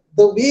nothing but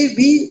the way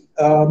we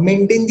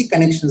maintain the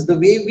connections, the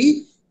way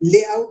we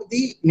lay out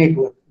the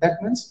network.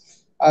 That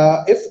means,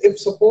 if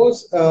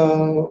suppose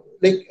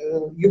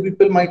you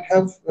people might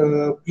have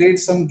played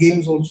some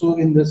games also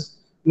in this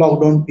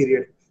lockdown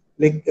period.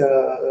 Like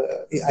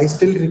I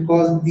still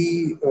recall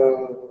the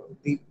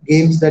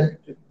games that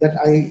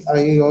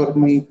I or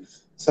my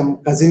some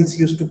cousins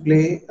used to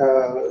play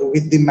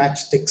with the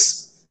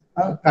matchsticks.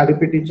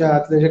 काडीपेटीच्या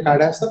आतल्या ज्या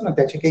काड्या असतात ना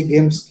त्याचे काही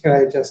games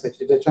खेळायचे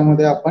असायचे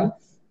ज्याच्यामध्ये आपण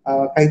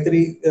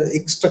काहीतरी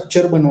एक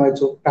स्ट्रक्चर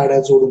बनवायचो काड्या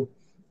जोडून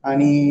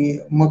आणि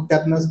मग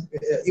त्यातनं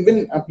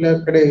इवन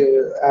आपल्याकडे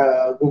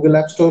गुगल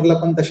ऍप स्टोअरला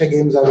पण तशा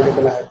गेम्स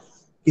अवेलेबल आहेत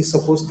की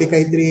सपोज ते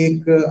काहीतरी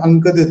एक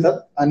अंक देतात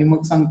आणि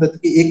मग सांगतात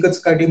की एकच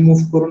काडी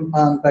मूव्ह करून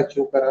हा अंक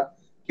अचीव करा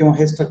किंवा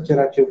हे स्ट्रक्चर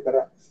अचीव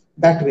करा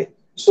that way.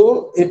 So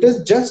it is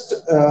just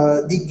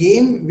the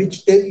game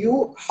which tell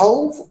you how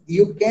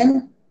you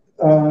can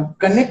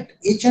connect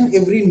each and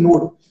every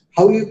node,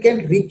 how you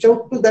can reach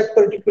out to that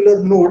particular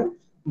node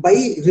by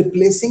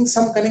replacing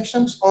some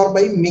connections or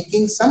by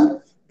making some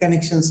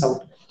connections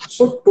out.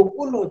 So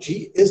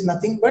topology is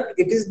nothing but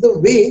it is the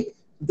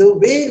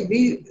way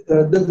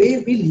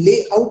we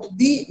lay out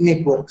the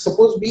network.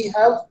 Suppose we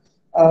have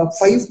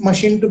 5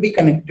 machines to be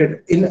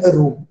connected in a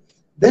room,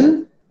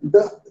 then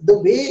the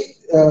way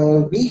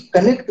we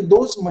connect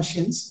those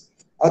machines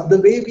or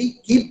the way we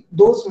keep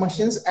those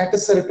machines at a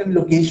certain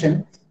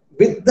location,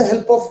 with the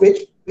help of which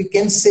we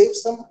can save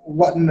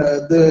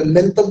the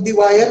length of the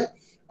wire,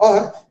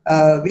 or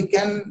we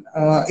can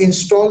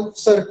install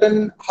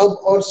certain hub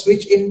or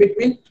switch in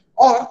between,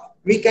 or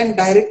we can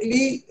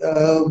directly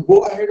go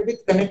ahead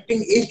with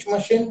connecting each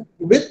machine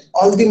with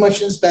all the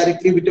machines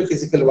directly with a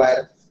physical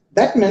wire.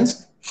 That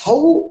means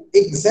how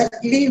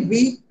exactly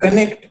we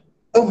connect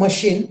a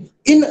machine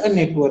in a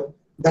network.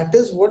 That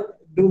is what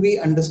do we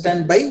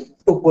understand by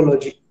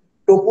topology.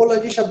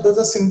 Topology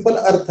शब्दाचा simple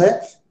अर्थ आहे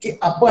की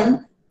आपण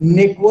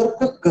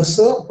network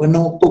कसं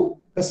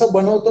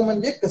बनवतो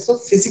म्हणजे कसं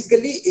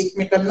physically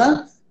एकमेकांना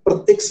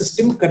प्रत्येक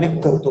सिस्टीम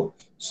कनेक्ट करतो.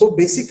 So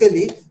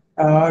basically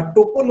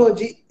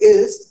topology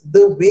is the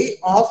way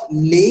of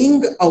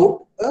laying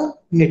out a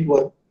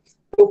network.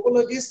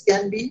 Topologies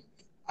can be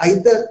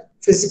either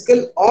physical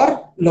or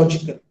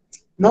logical.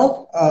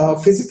 Now,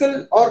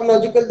 physical or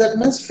logical, that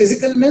means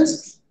physical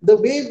means the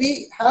way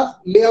we have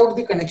lay out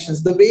the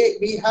connections, the way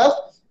we have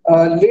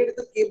laid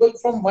the cable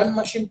from one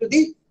machine to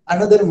the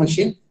another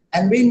machine.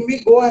 And when we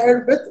go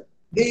ahead with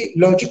the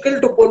logical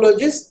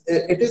topologies,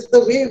 it is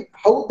the way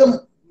how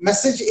the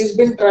message is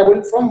been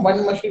traveled from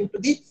one machine to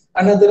the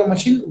another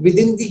machine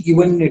within the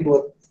given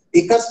network.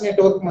 एकाच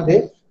network मध्ये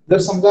जर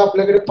समजा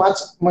आपल्याकडे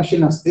 5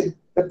 machine असतील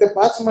तर त्या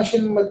 5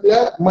 machine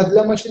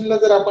मधल्या मशीनला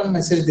जर आपण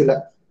मेसेज दिला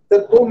तर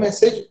तो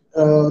मेसेज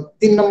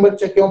 3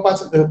 नंबरच्या किंवा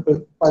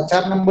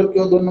 4 नंबर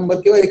किंवा 2 नंबर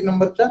किंवा 1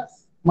 नंबरच्या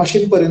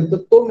मशीन पर्यंत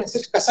तो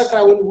मेसेज कसा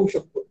ट्रॅव्हल होऊ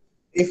शकतो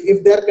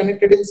if they are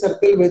connected in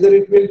circle, whether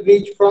it will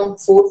reach from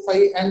 4,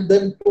 5 and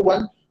then to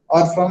 1,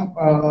 or from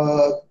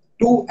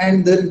 2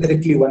 and then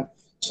directly 1.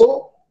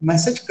 So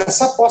message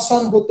kasa pass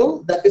on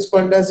hoto, that is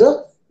called as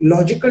a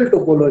logical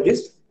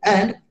topologies.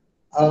 And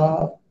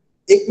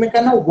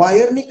एकमेकांना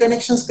वायरनी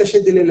connections कसे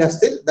दिलेले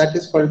असतील, that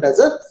is called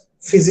as a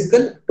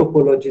physical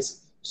topologies.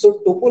 So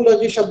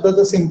topology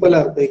शब्दाचा simple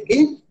अर्थ आहे की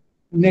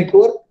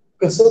network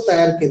कसं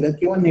तयार केलं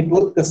किंवा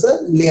नेटवर्क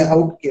कसं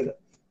लेआउट केलं.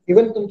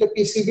 इव्हन तुमच्या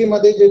पीसीबी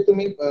मध्ये जे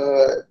तुम्ही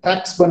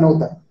ट्रॅक्स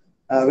बनवता,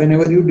 when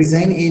ever you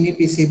design any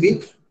PCB,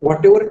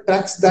 whatever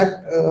tracks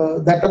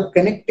that are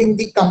connecting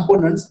the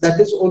components, that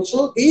is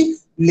also the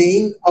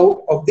laying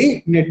out of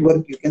the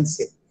network, you can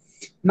say.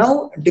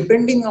 Now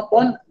depending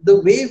upon the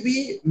way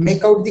we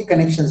make out the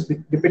connections,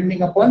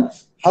 depending upon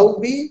how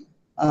we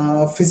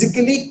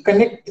physically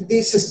connect the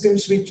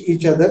systems with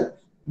each other,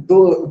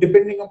 though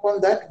depending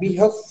upon that, we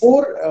have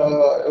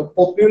 4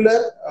 popular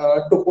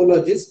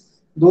topologies.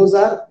 Those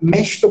are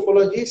mesh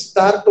topology,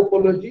 star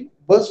topology,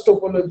 bus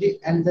topology,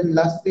 and then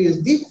lastly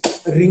is the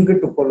ring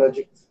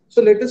topology.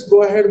 So let us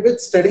go ahead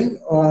with studying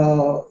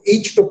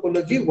each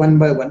topology one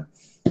by one.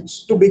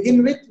 To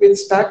begin with, we'll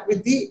start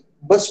with the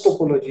bus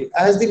topology.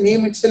 As the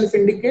name itself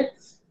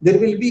indicates, there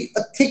will be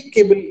a thick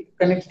cable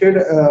connected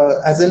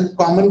as a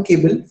common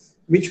cable,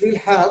 which will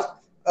have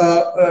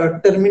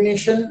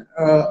termination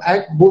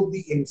at both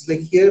the ends.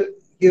 Like here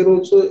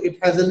also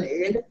it has an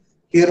end,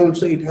 here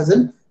also it has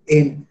an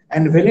end.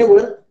 And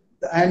whenever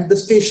the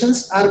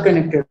stations are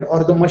connected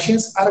or the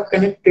machines are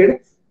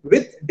connected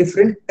with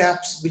different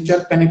taps which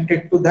are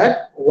connected to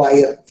that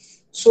wire.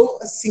 So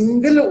a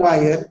single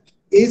wire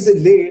is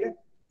laid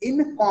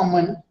in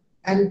common,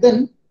 and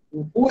then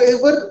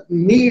whoever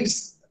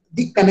needs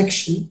the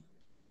connection,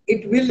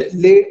 it will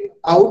lay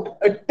out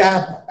a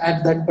tap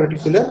at that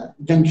particular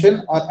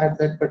junction or at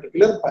that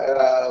particular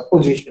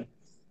position.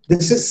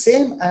 This is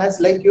same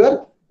as like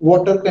your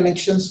water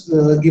connections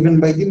given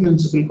by the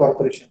municipal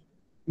corporation.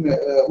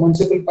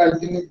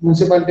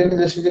 म्युन्सिपालिटीने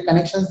जसे जे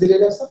connections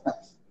दिलेले असतात ना,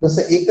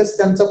 जसं एकच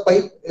त्यांचा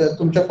pipe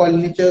तुमच्या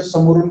कॉलनीच्या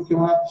समोरून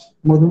किंवा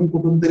मधून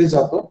कुठून तरी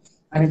जातो,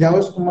 आणि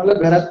ज्यावेळेस तुम्हाला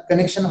घरात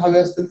कनेक्शन हवे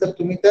असतील तर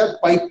तुम्ही त्या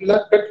पाईपला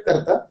कट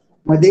करता,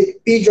 मध्ये एक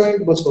टी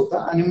जॉईंट बसवता,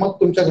 आणि मग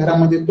तुमच्या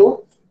घरामध्ये तो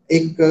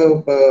एक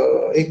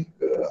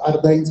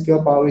अर्धा इंच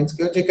किंवा पाव इंच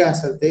किंवा जे काय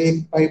असेल ते एक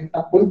पाईप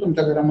टाकून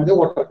तुमच्या घरामध्ये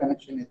वॉटर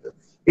कनेक्शन येतं.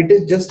 It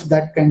is just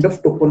that kind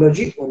of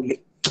topology only.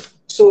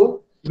 So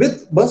with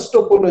bus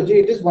topology,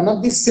 it is one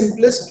of the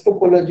simplest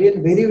topology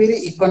and very, very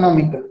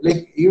economical.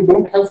 Like you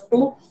don't have to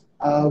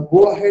go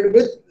ahead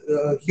with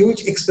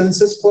huge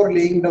expenses for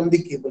laying down the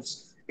cables.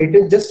 It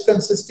is just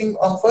consisting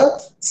of a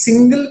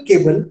single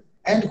cable,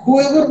 and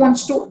whoever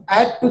wants to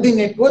add to the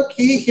network,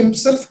 he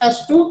himself has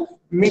to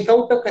make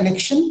out a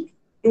connection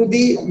to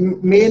the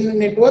main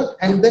network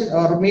and then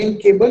or main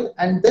cable,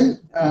 and then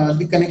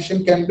the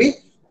connection can be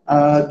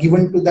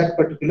given to that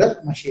particular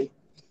machine.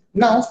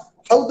 Now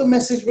how the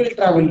message will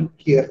travel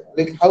here,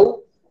 like how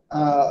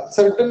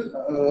certain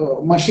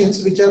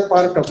machines which are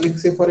part of, like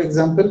say for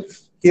example,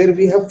 here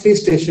we have 3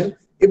 stations.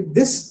 If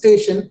this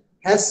station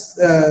has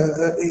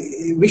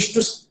wish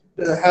to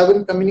have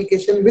a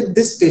communication with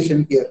this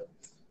station here,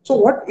 so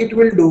what it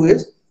will do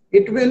is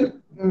it will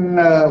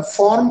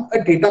form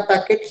a data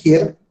packet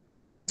here,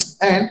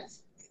 and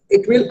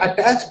it will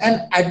attach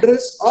an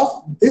address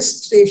of this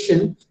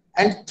station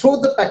and throw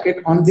the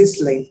packet on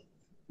this line.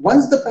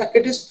 Once the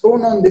packet is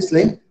thrown on this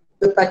line,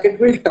 the packet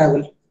will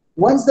travel.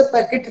 Once the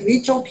packet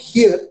reach out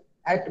here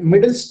at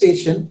middle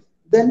station,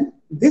 then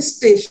this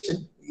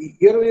station,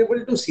 you're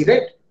able to see,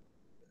 right?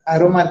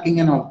 Arrow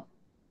marking and all.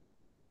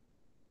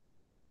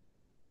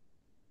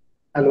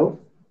 Hello?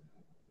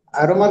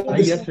 Arrow mark?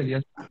 Yes, sir,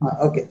 yes.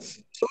 Okay.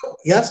 So,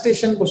 या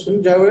station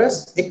पासून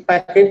ज्यावेळेस एक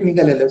packet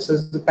निघालेलं,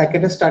 so the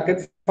packet has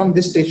started from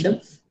this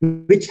station,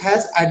 which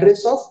has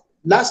address of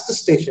last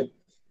station.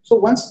 So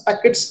once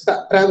packets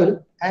travel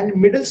and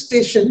middle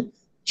station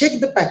check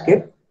the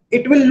packet,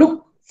 it will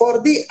look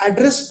for the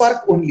address part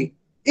only.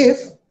 If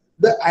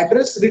the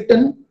address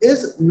written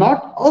is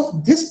not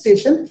of this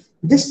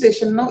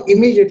station now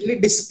immediately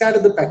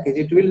discard the package.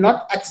 It will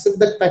not accept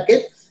that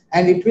packet,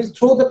 and it will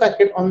throw the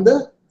packet on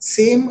the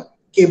same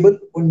cable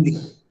only,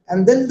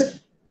 and then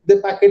the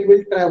packet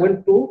will travel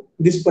to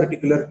this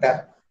particular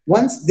tab.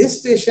 Once this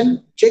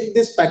station check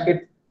this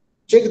packet,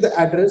 check the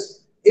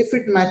address, if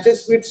it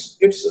matches with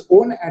its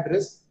own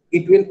address,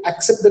 it will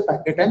accept the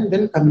packet, and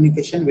then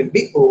communication will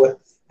be over.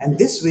 And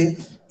this way,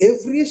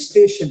 every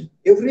station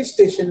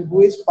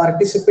who is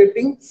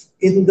participating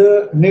in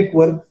the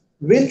network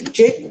will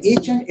check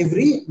each and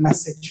every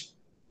message.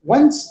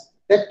 Once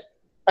that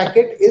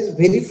packet is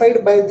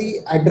verified by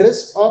the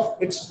address of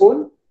its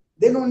own,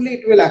 then only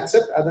it will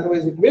accept,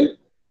 otherwise it will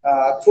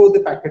throw the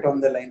packet on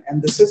the line.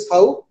 And this is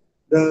how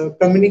the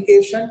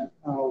communication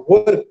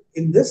work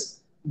in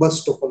this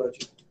bus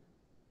topology.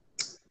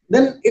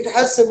 Then it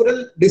has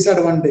several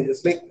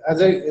disadvantages. Like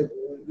as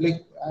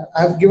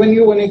I have given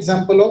you one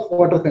example of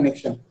water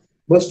connection.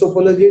 Bus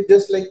topology is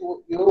just like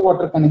your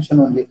water connection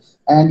only,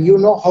 and you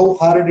know how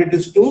hard it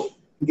is to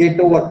get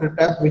a water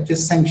tap which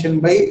is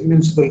sanctioned by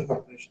municipal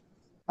corporation.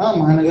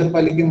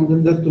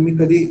 महानगरपालिकेमधून जर तुम्ही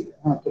कधी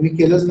तुम्ही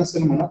केलंच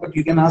नसेल म्हणा, but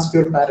you can ask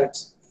your parents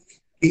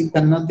की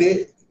त्यांना ते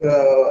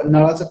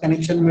नळाचं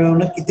कनेक्शन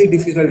मिळवणं किती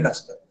डिफिकल्ट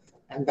असतं.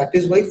 And that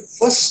is why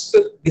first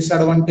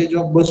disadvantage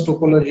of bus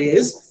topology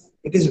is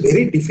it is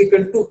very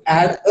difficult to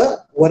add a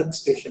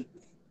workstation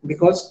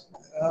because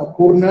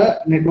पूर्ण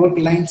network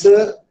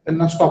lineचं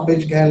त्यांना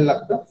stoppage घ्यायला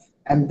लागतं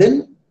and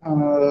then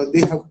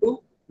they have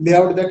to lay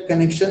out that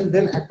connection.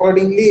 Then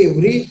accordingly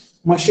every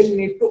machine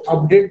need to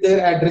update their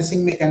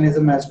addressing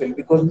mechanism as well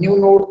because new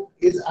node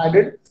is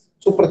added.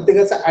 So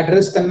प्रत्येकाचा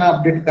address त्यांना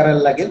update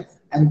करायला लागेल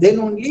and then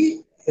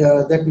only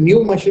that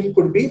new machine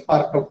could be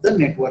part of the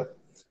network.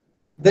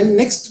 Then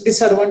next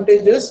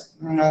disadvantage is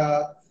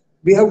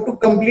we have to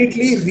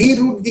completely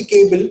reroute the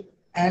cable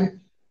and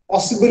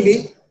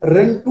possibly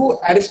run to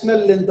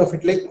additional length of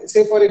it. Like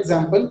say for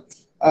example,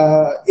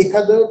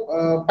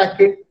 एखादं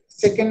packet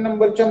second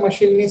numberच्या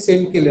machine ने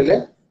send केलेलं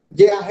आहे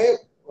जे आहे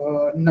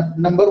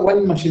number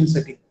 1 machine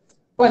साठी,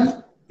 पण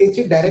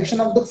त्याची direction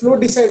of the flow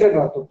decided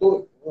राहतो.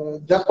 तो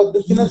ज्या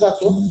पद्धतीने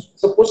जातो,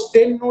 suppose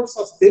 10 nodes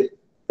असतील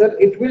तर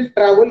it will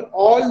travel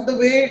all the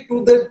way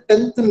to the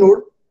 10th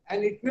node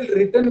and it will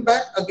return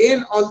back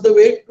again all the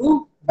way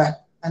to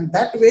back, and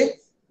that way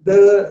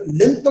the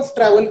length of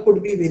travel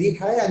could be very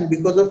high, and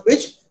because of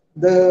which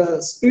the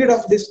speed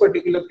of this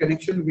particular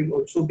connection will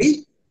also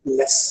be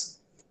less.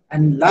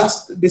 And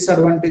last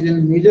disadvantage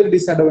and major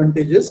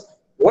disadvantage is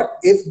what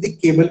if the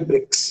cable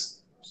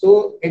breaks.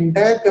 So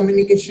entire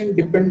communication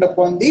depend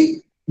upon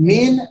the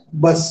main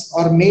bus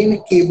or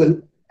main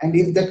cable, and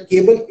if that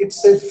cable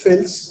itself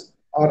fails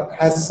or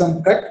has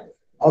some cut,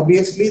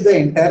 obviously the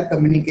entire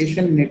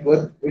communication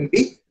network will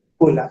be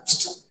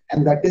collapsed,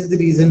 and that is the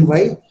reason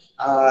why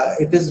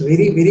it is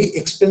very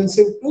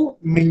expensive to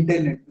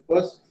maintain it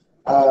because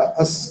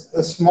a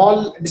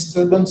small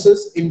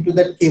disturbances into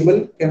that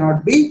cable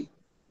cannot be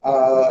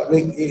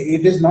like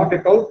it is not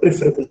at all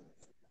preferable,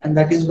 and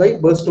that is why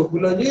bus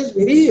topology is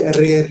very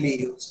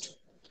rarely used.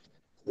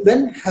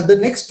 Then the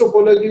next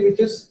topology, which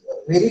is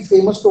very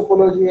famous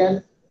topology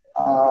and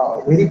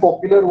very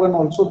popular one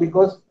also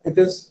because it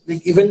is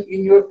like even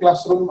in your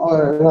classroom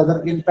or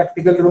rather in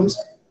practical rooms,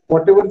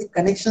 whatever the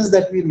connections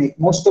that we make,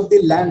 most of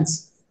the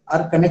LANs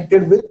are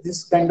connected with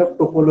this kind of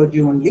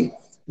topology only,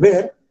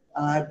 where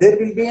there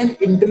will be an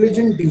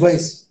intelligent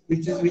device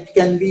which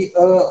can be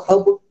a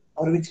hub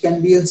or which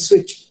can be a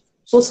switch.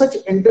 So such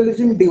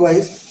intelligent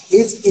device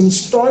is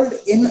installed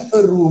in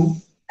a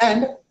room,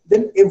 and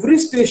then every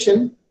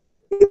station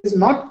is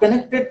not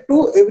connected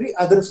to every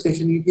other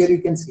station. Here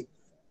you can see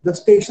the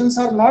stations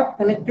are not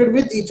connected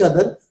with each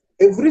other.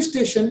 Every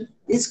station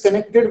is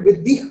connected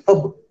with the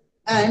hub,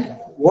 and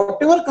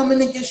whatever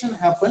communication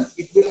happen,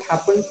 it will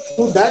happen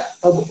through that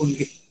hub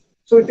only.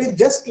 So it is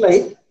just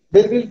like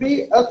there will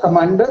be a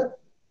commander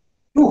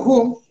to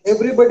whom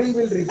everybody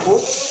will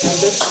report, and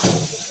then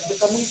the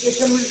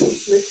communication will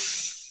take place.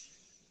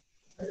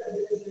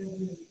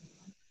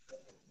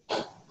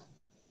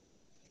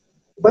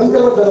 बंद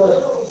करो दरवाजा.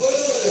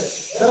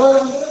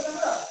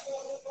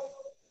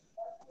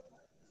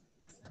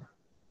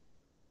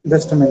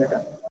 Just a minute.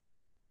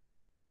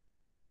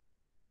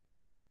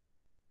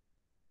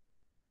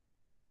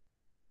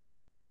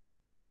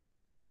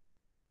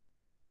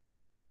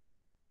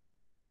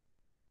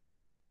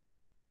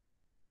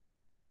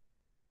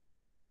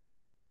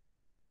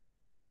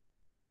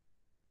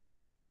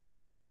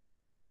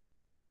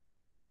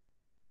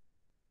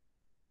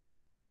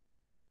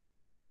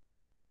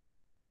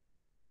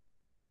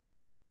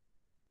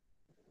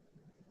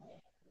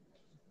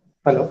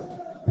 Hello.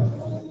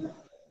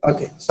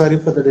 Okay, sorry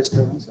for the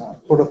disturbance.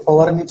 थोडं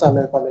फवारणी चालू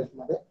आहे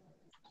कॉलेजमध्ये.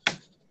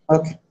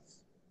 Okay.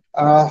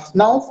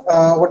 Now,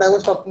 what I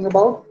was talking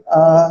about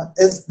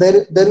is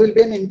there will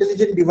be an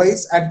intelligent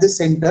device at the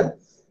center,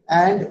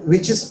 and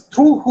which is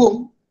through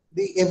whom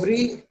the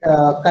every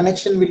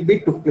connection will be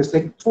took place,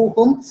 like through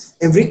whom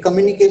every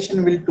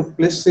communication will took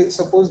place. Say,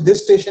 suppose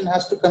this station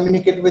has to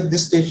communicate with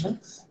this station,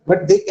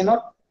 but they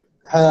cannot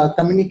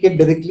communicate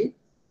directly.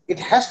 It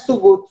has to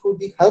go through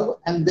the hub,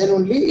 and then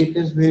only it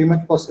is very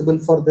much possible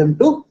for them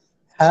to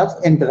have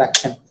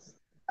interaction.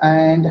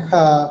 And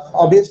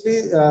obviously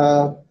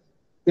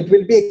it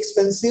will be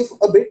expensive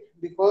a bit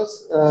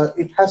because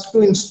it has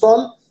to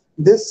install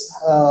this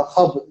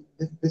hub.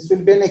 This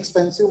will be an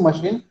expensive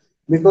machine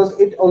because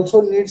it also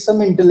needs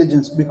some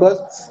intelligence, because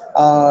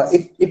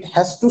it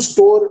has to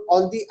store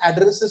all the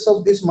addresses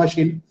of this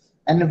machine,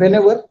 and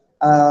whenever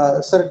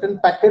certain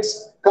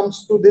packets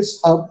comes to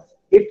this hub,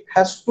 it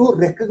has to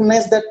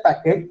recognize that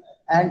packet,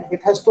 and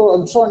it has to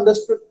also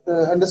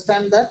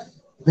understand that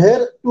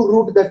where to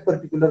route that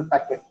particular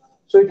packet.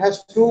 So it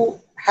has to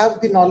have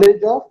the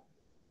knowledge of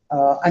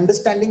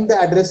understanding the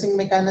addressing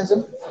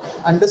mechanism,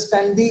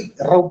 understand the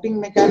routing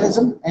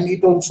mechanism, and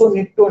it also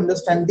need to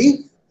understand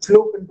the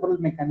flow control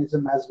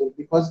mechanism as well,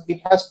 because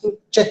it has to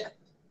check,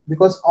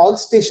 because all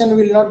station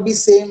will not be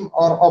same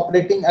or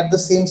operating at the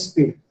same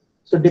speed.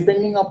 So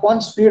depending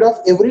upon speed of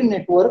every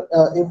network,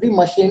 every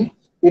machine,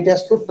 it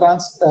has to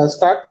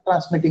start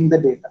transmitting the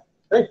data,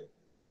 right?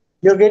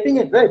 You're getting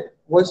it, right?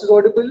 Voice is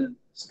audible,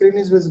 screen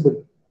is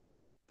visible.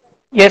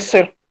 Yes,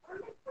 sir.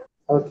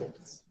 Okay.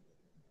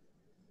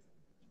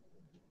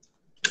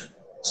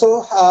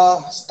 So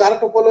star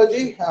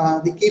topology,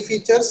 the key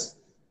features,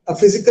 a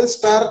physical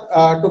star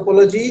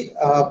topology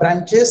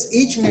branches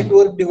each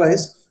network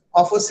device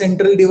of a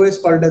central device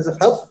called as a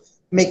hub,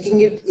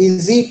 making it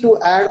easy to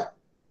add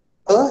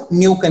a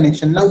new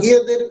connection. Now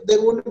here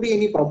there won't be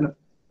any problem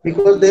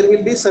because there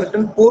will be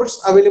certain ports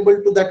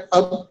available to that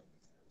hub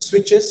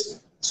switches,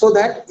 so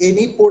that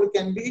any port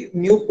can be,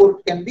 new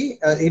port can be,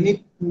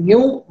 any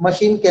new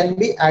machine can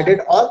be added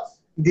or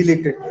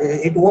deleted.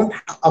 It won't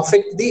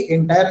affect the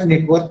entire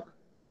network.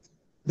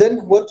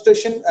 Then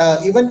workstation,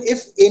 even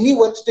if any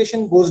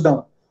workstation goes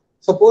down,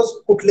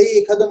 suppose कुठलेही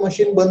एखादं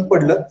machine बंद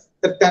पडलं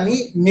तर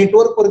त्यांनी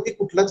network वरती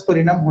कुठलाच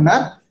परिणाम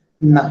होणार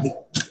नाही.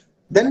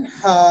 Then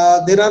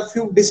there are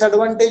few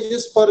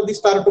disadvantages for the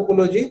star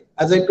topology.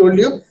 As I told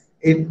you,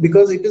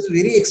 because it is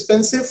very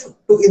expensive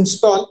to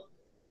install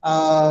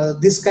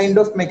this kind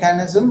of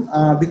mechanism,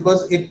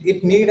 because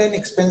it need an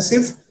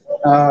expensive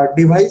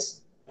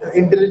device,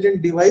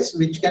 intelligent device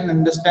which can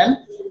understand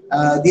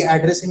the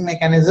addressing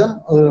mechanism,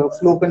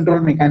 flow control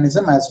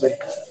mechanism as well.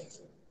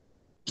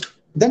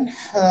 Then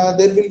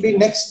there will be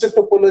next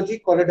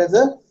topology called as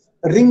a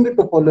ring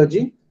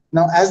topology.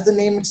 Now, as the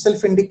name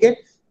itself indicate,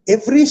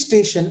 every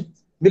station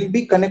will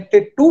be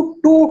connected to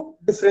two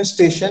different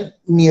stations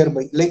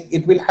nearby. Like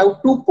it will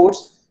have two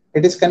ports.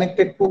 It is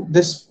connected to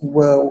this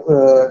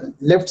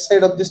left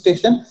side of the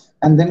station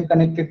and then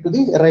connected to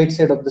the right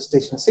side of the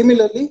station.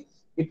 Similarly,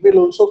 it will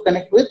also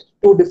connect with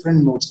two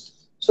different nodes.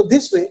 So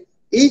this way,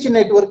 each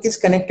network is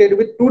connected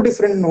with two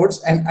different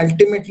nodes, and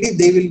ultimately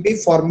they will be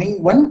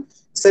forming one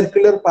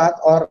circular path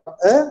or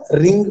a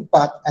ring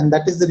path, and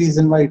that is the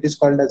reason why it is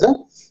called as a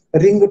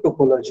ring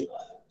topology.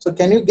 So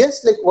can you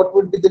guess like what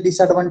would be the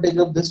disadvantage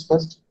of this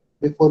first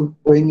before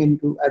going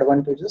into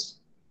advantages?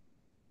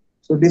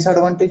 So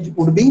disadvantage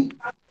would be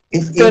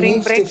if The any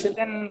ring breaks, station,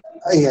 then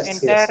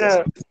yes,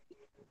 entire.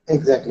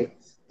 exactly.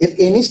 If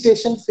any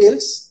station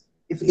fails,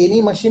 if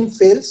any machine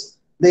fails,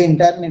 the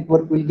entire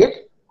network will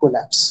get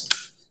collapsed.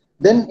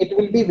 Then it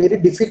will be very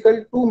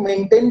difficult to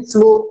maintain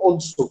flow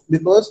also,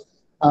 because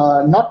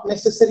not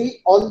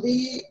necessary all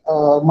the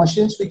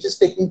machines which is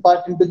taking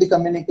part into the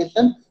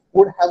communication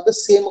would have the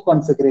same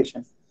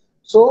configuration.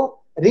 So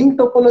ring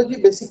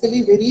topology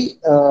basically very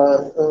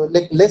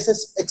like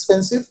less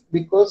expensive,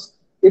 because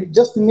it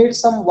just needs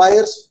some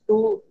wires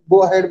to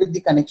go ahead with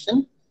the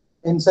connection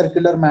in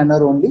circular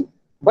manner only.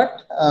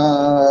 But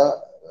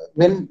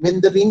when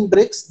the ring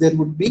breaks, there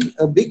would be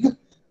a big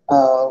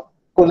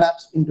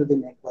collapse into the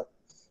network.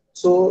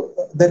 So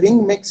the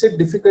ring makes it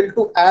difficult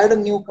to add a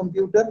new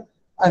computer.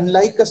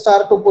 Unlike a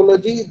star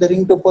topology, the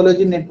ring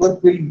topology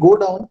network will go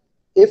down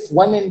if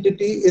one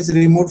entity is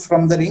removed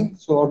from the ring.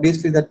 So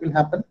obviously that will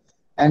happen.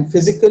 And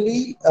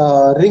physically,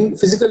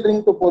 physical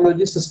ring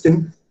topology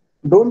system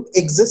don't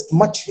exist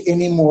much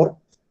anymore,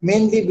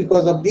 mainly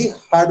because of the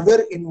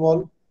hardware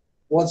involved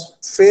was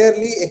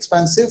fairly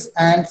expensive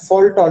and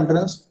fault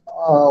tolerance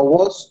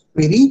was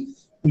very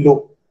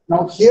low.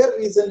 Now here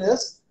reason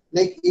is,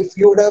 like if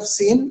you would have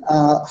seen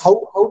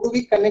how do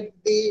we connect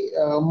the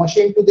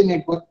machine to the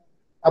network?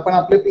 आपण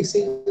आपल्या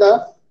PC La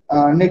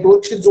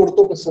network she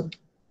जोडतो कसं?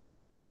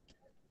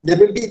 There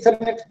will be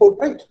Ethernet port,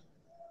 right?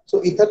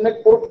 So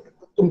Ethernet port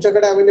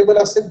तुमच्याकडे available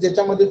असेल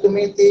ज्याच्यामध्ये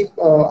तुम्ही ती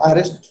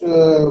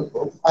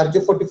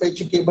RJ45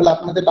 ची केबल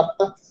आतमध्ये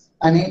टाकता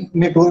आणि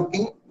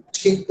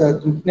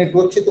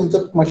नेटवर्कची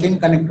तुमचं मशीन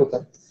कनेक्ट होतात.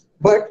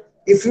 But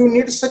if you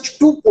need such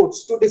to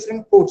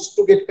different ports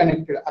to get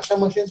connected, अशा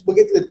मशीन्स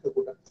बघितलेत का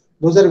कुठं?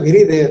 दोज आर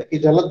व्हेरी रेअर की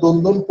ज्याला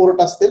दोन दोन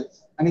पोर्ट असतील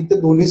आणि ते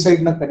दोन्ही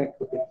साईडनं कनेक्ट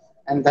होतील.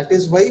 And that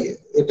is why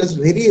it is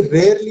very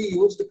rarely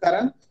used,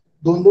 कारण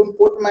दोन दोन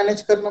पोर्ट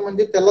मॅनेज करणं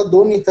म्हणजे त्याला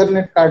दोन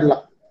इथरनेट कार्ड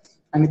लागतं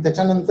आणि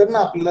त्याच्यानंतर ना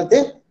आपल्याला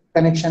ते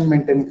connection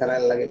maintain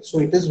करायला लागेल. So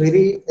it is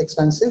very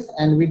expensive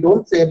and we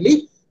don't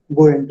fairly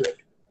go into it.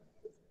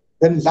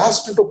 Then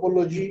last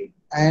topology,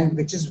 and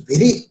which is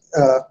very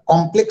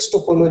complex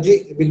topology,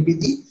 will be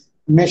the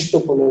mesh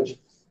topology.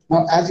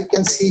 Now as you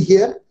can see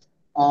here,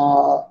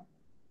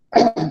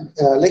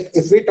 like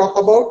if we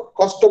talk about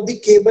cost of the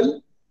cable,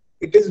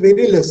 it is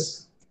very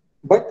less.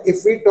 But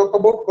if we talk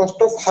about cost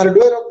of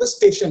hardware of the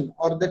station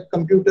or that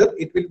computer,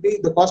 it will be,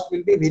 the cost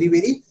will be very,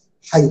 very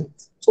high.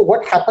 So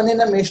what happen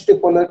in a mesh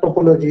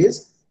topology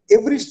is,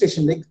 every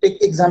station, like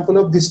take example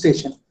of this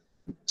station.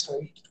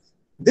 Sorry,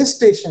 this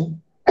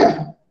station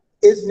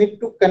is need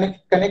to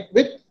connect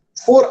with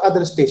 4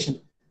 other stations.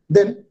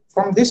 Then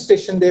from this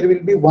station there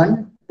will be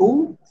 1,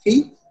 2,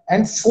 3,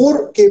 and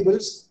 4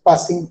 cables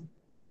passing,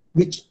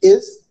 which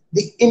is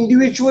the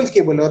individual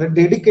cable or a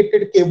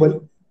dedicated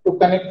cable to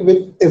connect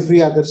with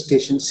every other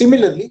station.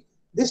 Similarly,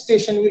 this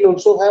station will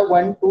also have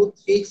 1, 2,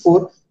 3,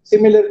 4.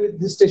 Similar with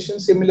this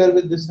station, similar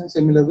with this, and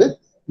similar with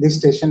this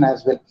station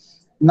as well.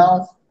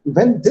 Now,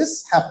 when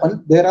this happens,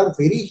 there are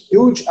very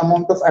huge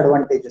amount of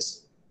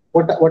advantages.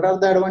 What are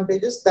the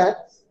advantages?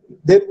 That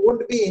there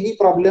won't be any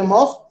problem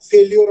of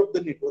failure of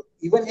the network.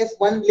 Even if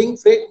one link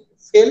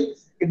fail,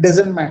 it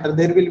doesn't matter.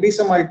 There will be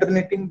some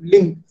alternating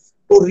link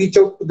to reach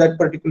out to that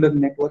particular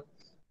network.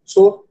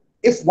 So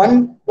if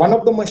one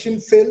of the machine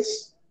fails,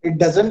 it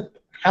doesn't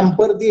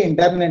hamper the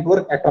entire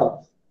network at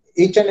all.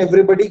 Each and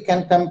everybody can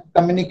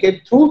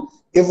communicate through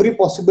every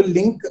possible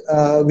link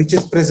which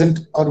is present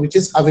or which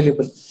is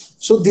available.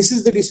 So this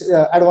is the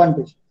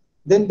advantage.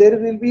 Then there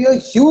will be a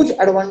huge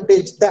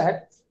advantage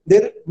that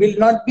there will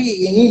not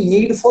be any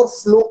need for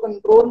flow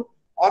control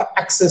or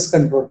access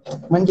control.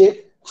 म्हणजे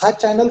हा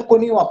channel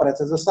कोणी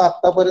वापरायचा, जसं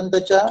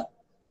आतापर्यंतच्या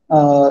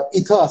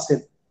इथं असेल,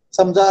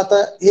 समजा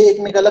आता हे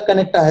एकमेकाला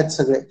कनेक्ट आहेत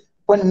सगळे,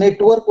 पण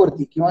नेटवर्क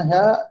वरती किंवा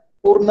ह्या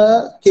पूर्ण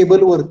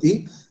केबल वरती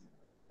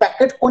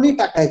पॅकेट कोणी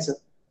टाकायचं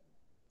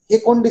हे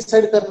कोण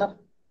डिसाइड करणार?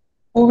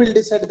 Who will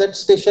decide that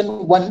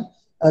station 1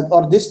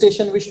 or this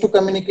station wish to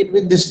communicate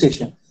with this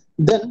station?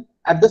 Then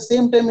at the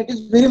same time it is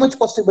very much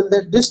possible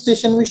that this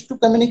station wish to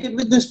communicate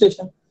with this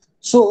station.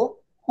 So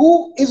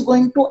who is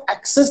going to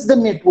access the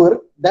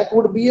network? That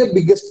would be a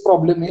biggest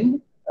problem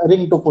in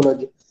ring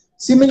topology.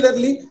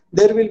 Similarly,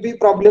 there will be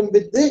problem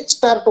with the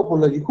star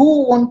topology.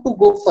 Who want to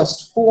go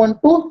first? Who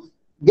want to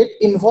get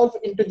involved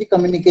into the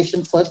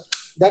communication first?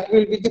 That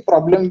will be the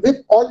problem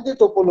with all the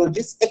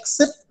topologies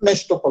except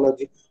mesh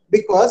topology,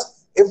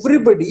 because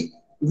everybody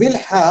will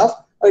have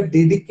a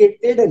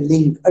dedicated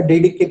link, a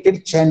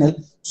dedicated channel.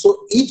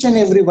 So each and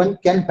everyone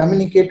can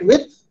communicate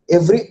with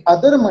every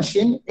other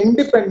machine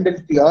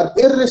independently or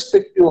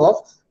irrespective of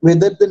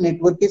whether the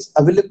network is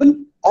available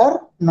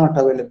or not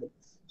available.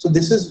 So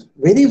this is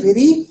very,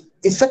 very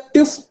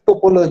effective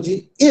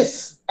topology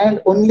if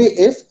and only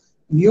if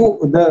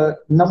the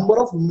number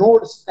of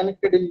nodes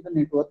connected in the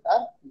network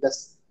are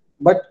less.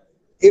 But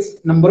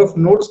if number of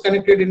nodes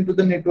connected into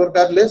the network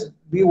are less,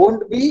 we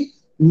won't be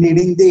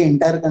needing the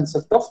entire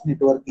concept of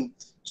networking.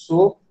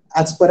 So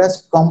as far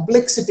as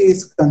complexity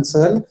is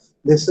concerned,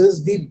 this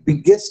is the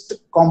biggest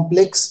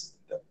complex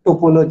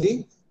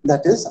topology,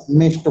 that is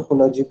mesh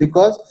topology,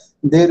 because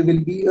there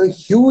will be a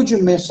huge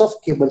mesh of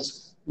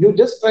cables. You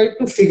just try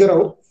to figure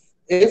out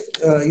if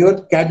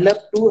your CAD Lab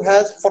 2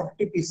 has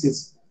 40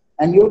 pieces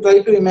and you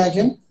try to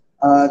imagine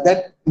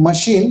that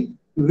machine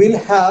will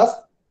have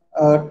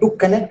to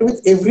connect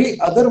with every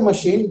other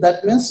machine.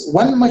 That means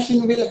one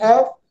machine will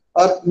have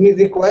or will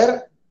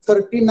require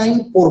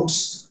 39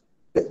 ports.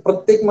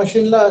 प्रत्येक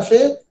मशीनला असे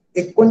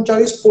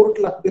 39 port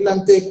लागतील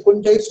आणि ते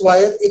 39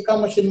 wire एका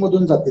machine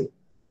मधून जातील.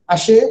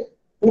 असे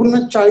पूर्ण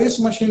 40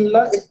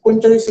 मशीनला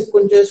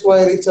 39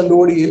 वायरीचा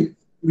लोड येईल.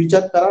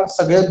 विचार करा,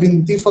 सगळ्या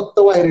भिंती फक्त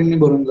वायरींनी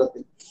भरून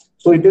जातील.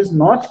 So it is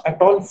not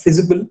at all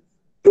feasible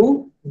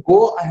to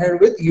go ahead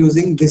with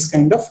using this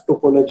kind of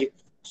topology.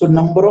 So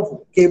number of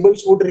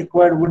cables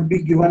would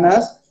be given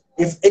as,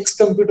 if X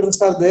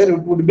computers are there,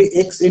 it would be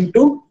X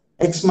into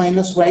X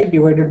minus Y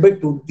divided by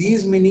 2.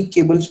 These many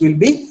cables will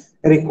be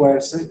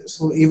required.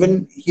 So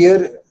even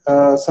here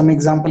some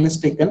example is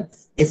taken.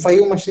 If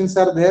 5 machines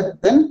are there,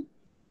 then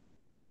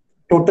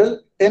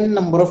total 10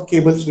 number of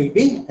cables will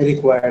be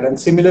required. And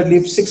similarly,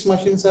 if 6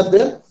 machines are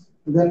there,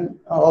 then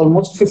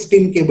almost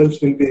 15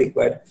 cables will be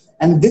required.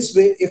 And this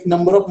way, if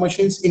number of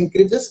machines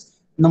increases,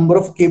 number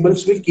of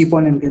cables will keep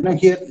on increasing. Now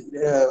here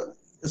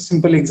a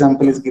simple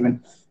example is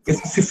given. If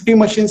 50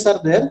 machines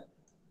are there,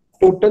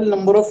 total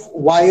number of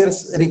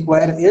wires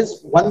required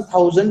is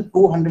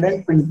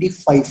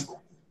 1225,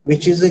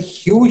 which is a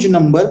huge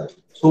number.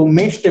 So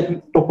mesh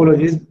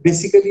topology is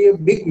basically a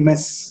big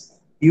mess.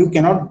 You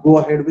cannot go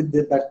ahead with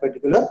that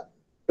particular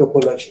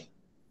topology.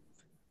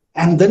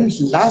 And then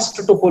last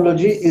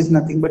topology is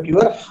nothing but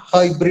your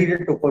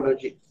hybrid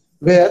topology,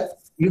 where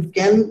you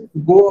can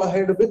go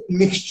ahead with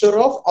mixture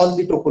of all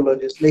the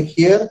topologies. Like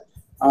here,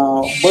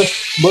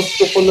 bus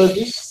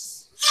topology.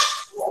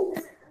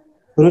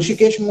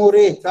 Rishikesh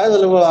मोरे, काय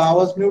झालं बाळा,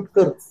 आवाज mute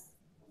कर.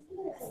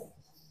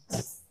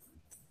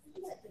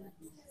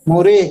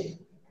 मोरे,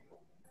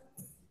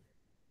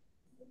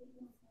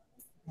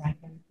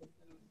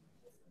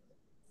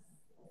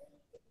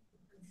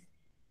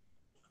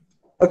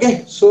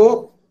 okay.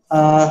 So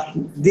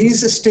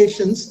these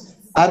stations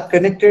are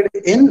connected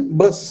in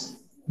bus.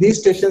 These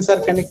stations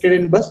are connected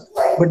in bus,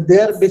 but they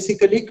are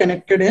basically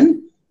connected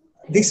in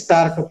the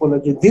star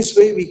topology. This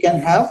way we can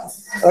have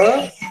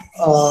a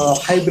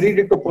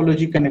hybrid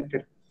topology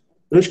connected.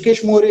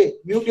 Rishikesh More,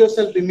 mute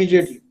yourself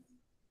immediately.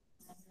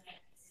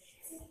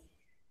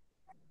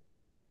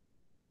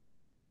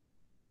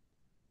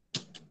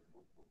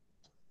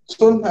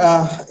 So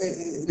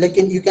like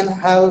you can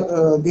have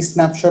the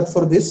snapshot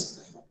for this.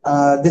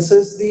 This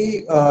is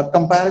the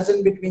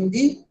comparison between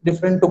the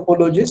different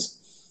topologies.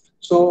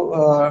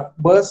 So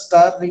bus,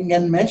 star, ring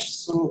and mesh.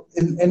 So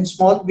in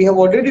small, we have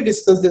already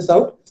discussed this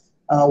out.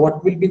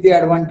 What will be the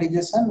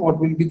advantages and what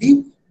will be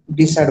the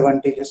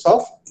disadvantages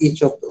of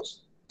each of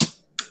those.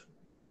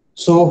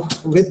 So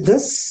with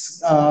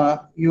this,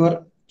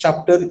 your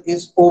chapter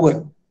is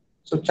over.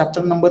 So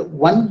chapter number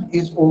 1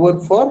 is over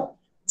for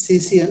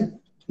CCN.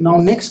 Now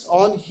next,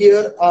 all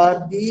here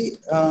are the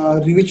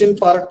revision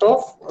part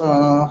of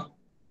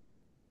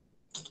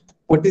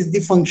what is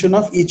the function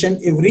of each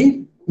and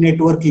every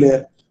network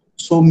layer.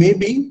 So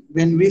maybe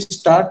when we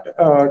start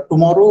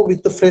tomorrow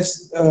with the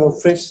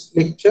fresh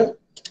lecture,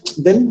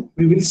 then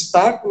we will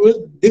start with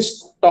this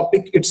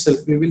topic itself.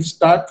 We will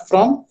start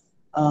from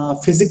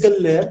physical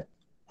layer,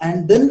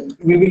 and then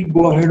we will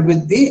go ahead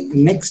with the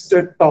next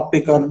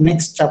topic or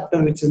next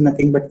chapter, which is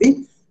nothing but the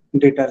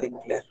data link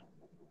layer.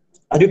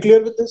 Are you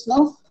clear with this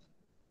now?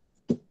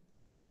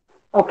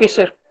 Okay,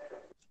 sir.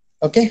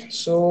 Okay,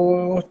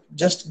 so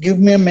just give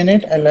me a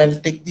minute. I'll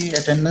take the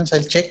attendance.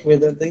 I'll check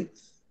whether the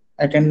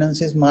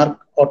attendance is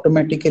marked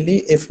automatically.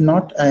 If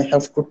not, I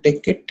have to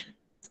take it.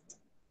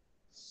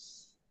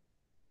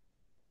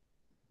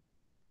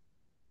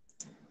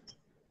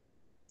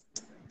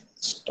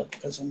 Stop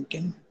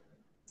presenting.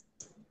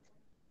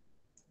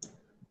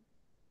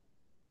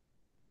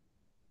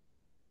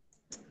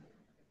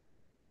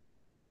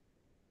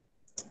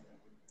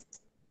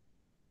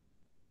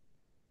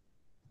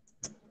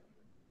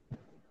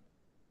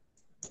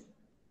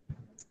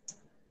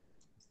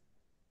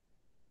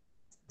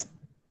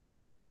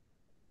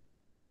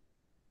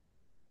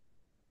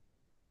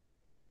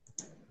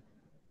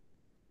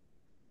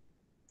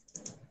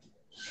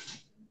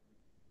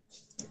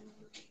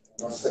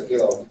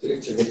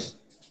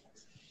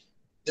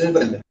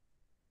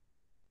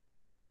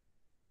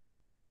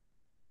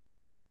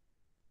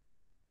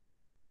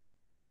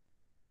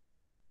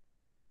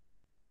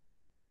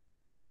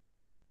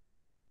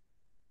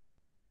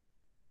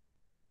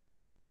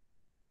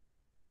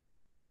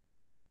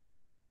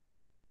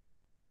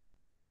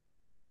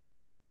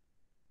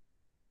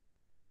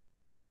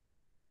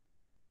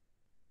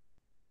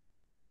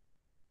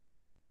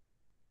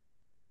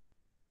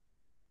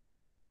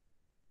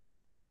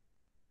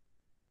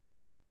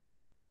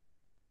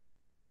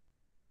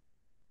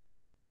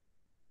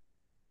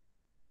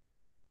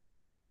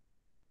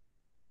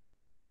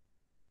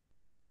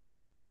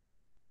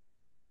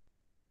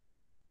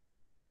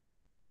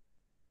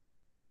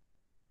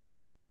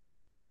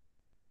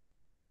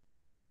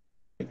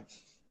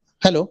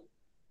 Hello.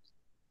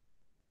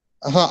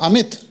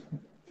 Amit.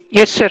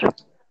 Yes, sir.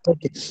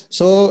 Okay.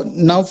 So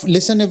now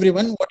listen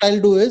everyone. What I'll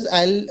do is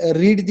I'll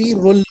read the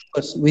roll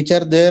numbers which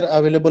are there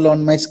available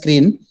on my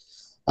screen.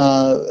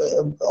 Uh,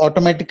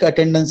 Automatic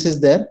attendance is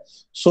there.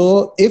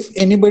 So if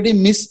anybody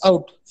miss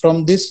out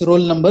from this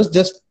roll numbers,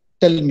 just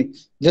tell me.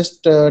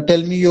 Just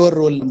tell me your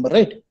roll number,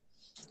 right?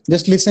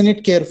 Just listen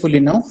it carefully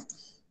now.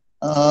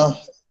 Uh,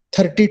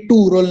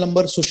 32 roll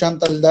number Sushant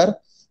Aldar,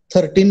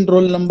 13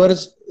 roll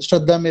numbers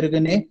Shraddha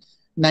Mirgane,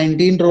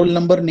 19 roll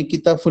number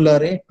Nikita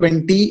Fulare,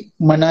 20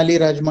 Manali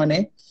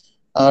Rajmane,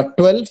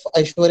 12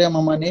 Aishwarya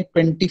Mamane,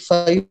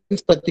 25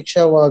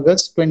 Pratiksha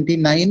Vagas,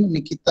 29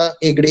 Nikita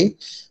Hegde,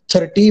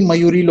 30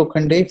 Mayuri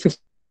Lokhande,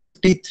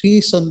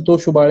 53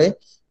 Santosh Ubale,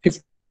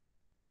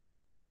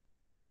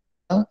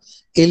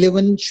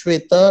 11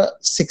 Shweta,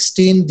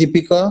 16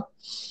 Deepika,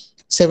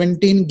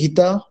 17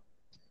 Geeta,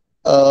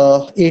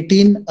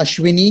 18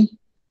 Ashwini,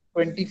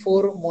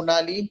 24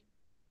 Monali,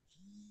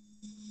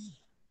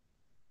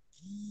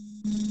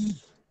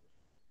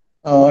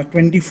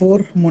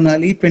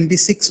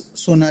 26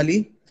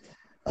 Sonali,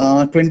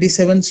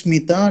 27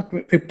 Smita,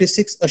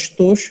 56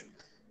 Ashtosh,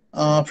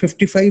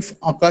 55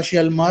 Akash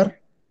Yalmar,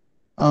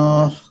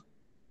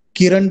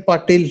 Kiran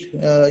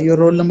Patil, your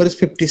roll number is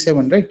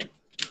 57, right?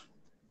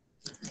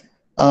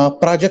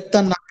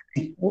 Prajakta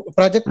Nagne.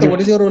 Prajakta, what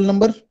is your roll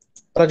number?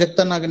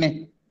 Prajakta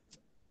Nagne.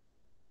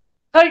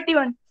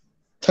 31.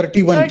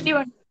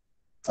 31.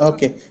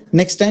 Okay.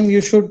 Next time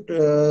you should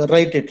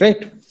write it,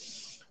 right?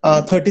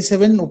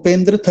 37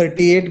 Upendra,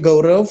 38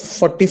 Gaurav,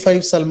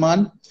 45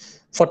 Salman,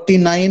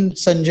 49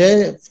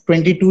 Sanjay,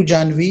 22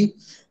 Janvi,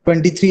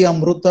 23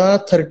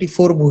 Amruta,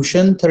 34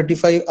 Bhushan,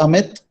 35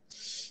 Amit,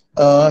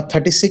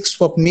 36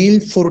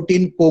 Swapnil,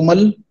 14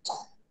 Komal,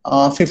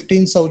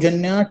 15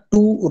 Saujanya,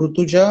 2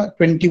 Rutuja,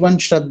 21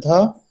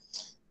 Shraddha,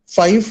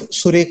 5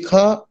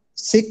 Surekha,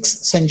 6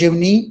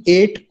 Sanjivani,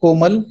 8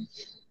 Komal,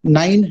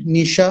 9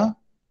 Nisha,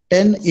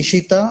 10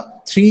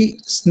 Ishita, 3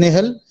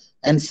 Snehal,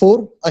 and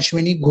 4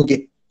 Ashwini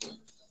Ghuge.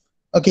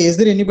 Okay, is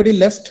there anybody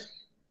left?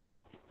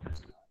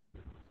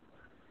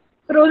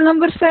 Roll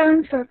number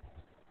 7, sir.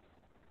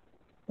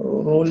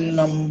 Roll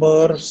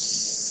number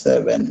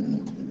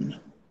 7.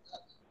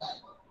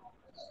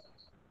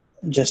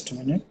 Just a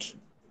minute.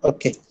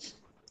 Okay.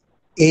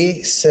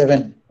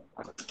 A7.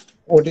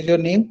 What is your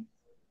name?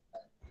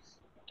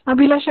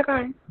 Abhilasha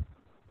Kale.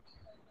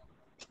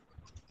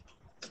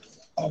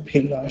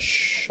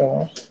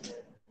 Abhilasha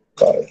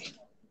Kale.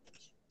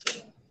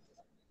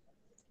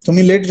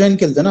 तुम्ही late join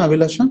केलं ना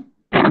अभिलाषा?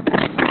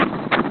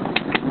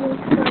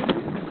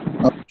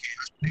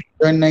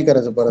 Join नाही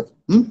करायचं परत.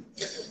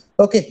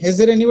 Okay, is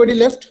there anybody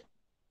left?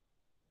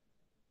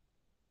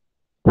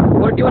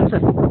 41, sir.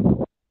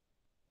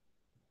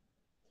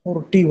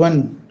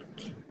 41.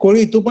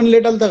 कोळी तू पण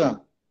late आलता का?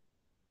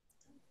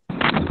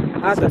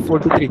 हाँ सर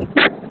 43.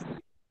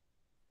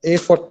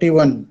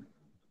 A41.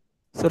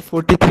 सर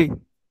 43.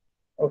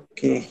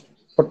 ओके.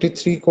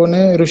 43 कोण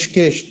आहे?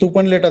 ऋषिकेश. तू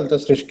पण लेट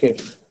आलतास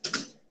ऋषिकेश.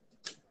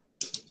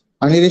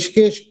 आणि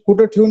ऋषिकेश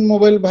कुठं ठेवून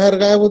मोबाईल बाहेर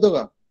गायब होतो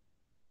का?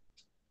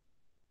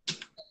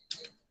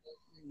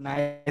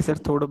 नाही सर,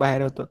 थोडं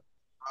बाहेर होतो.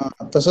 हा,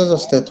 तसंच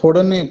असतंय,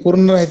 थोडं नाही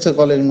पूर्ण राहायचं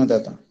कॉलेजमध्ये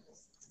आता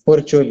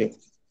व्हर्च्युअली.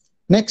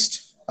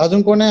 नेक्स्ट,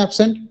 अजून कोण आहे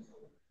ऍबसेंट?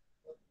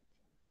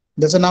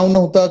 ज्याचं नाव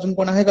नव्हतं अजून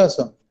कोण आहे का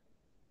असं?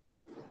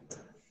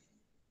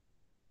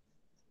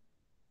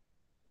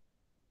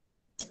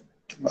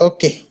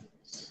 Okay.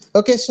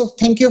 Okay, so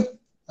thank you.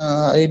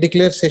 I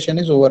declare session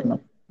is over now.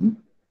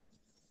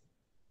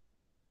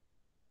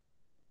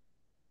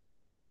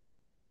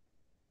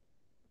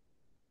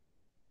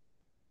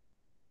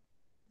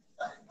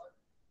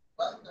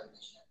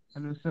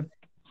 Hello, sir.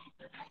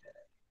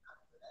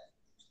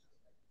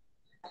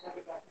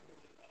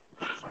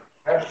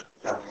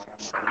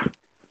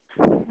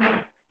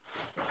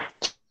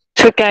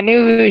 So can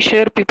you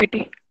share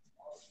PPT?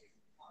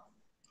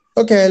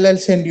 Okay, I'll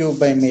send you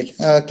by mail.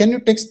 Can you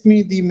text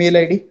me the mail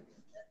ID?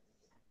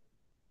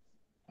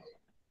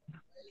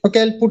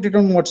 Okay, I'll put it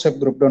on WhatsApp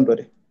group. Don't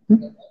worry.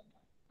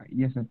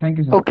 Yes, sir. Thank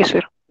you, sir. Okay,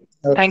 sir.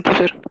 Okay. Thank you,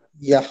 sir.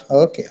 Yeah.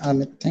 Okay,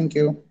 Amit. Thank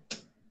you.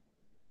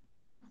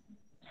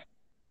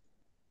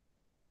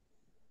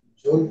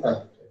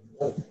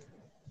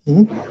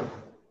 Hmm?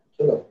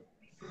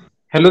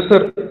 Hello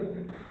sir.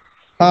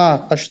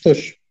 हाँ आशुतोष.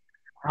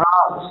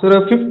 हा sir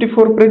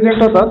 54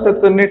 present होता,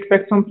 त्याचं net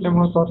pack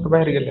संपल्यामुळे तो आता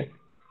बाहेर गेलाय.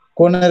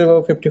 कोण आहे रे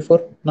बाबा 54?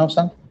 नाव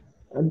सांग.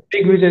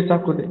 दिग्विजय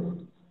चाकुरे.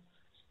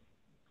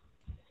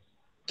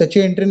 त्याची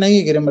एंट्री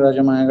नाहीये की रे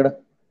राजा माझ्याकडे.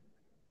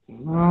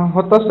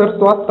 होता सर,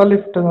 तो आत्ता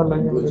लिफ्ट झाला.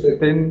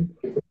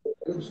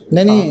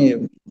 नाही नाही,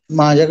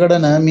 माझ्याकडे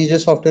ना मी जे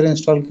सॉफ्टवेअर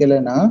इन्स्टॉल केलंय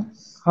ना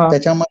हा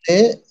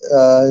त्याच्यामध्ये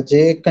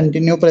जे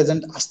कंटिन्यू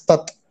प्रेझेंट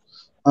असतात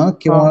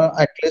किंवा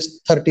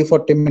ऍटलिस्ट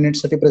 30-40 मिनिट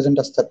साठी प्रेझेंट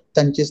असतात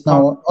त्यांचीच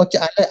नाव.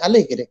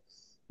 आलंय की रे,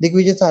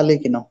 दिग्विजयचं आलंय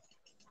की नाव?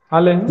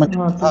 आलंय म्हणजे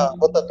हा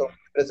होता, तो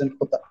प्रेझेंट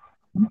होता.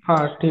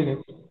 हा ठीक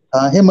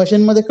आहे. हे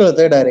मशीन मध्ये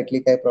कळतंय डायरेक्टली,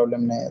 काही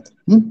प्रॉब्लेम नाही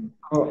आहे.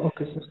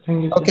 Okay sir,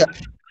 thank you. ओके.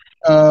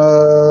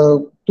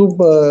 तू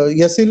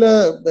एसीला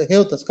हे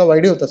होतस का,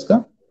 वायडी होतस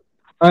का?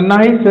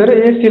 नाही सर,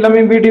 एसीला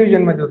मी बी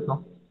डिव्हिजन मध्ये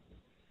होतो.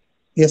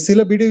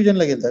 एसीला बी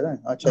डिव्हिजनला गेलता का?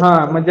 अच्छा हा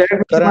अच्छा. म्हणजे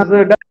कारण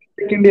माझं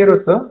सेकंड इयर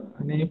होतं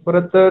आणि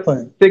परत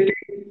होय.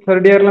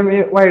 थर्ड इयरला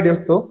मी वायडी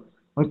होतो.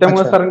 मग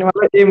त्यामुळे अच्छा सरांनी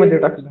मला ए मध्ये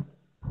टाकलं.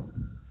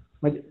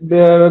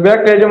 म्हणजे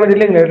बॅक याच्यामध्ये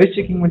लिहिलं,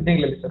 रिचेकिंग मध्ये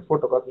निघलेलं सर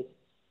फोटो कॉपी.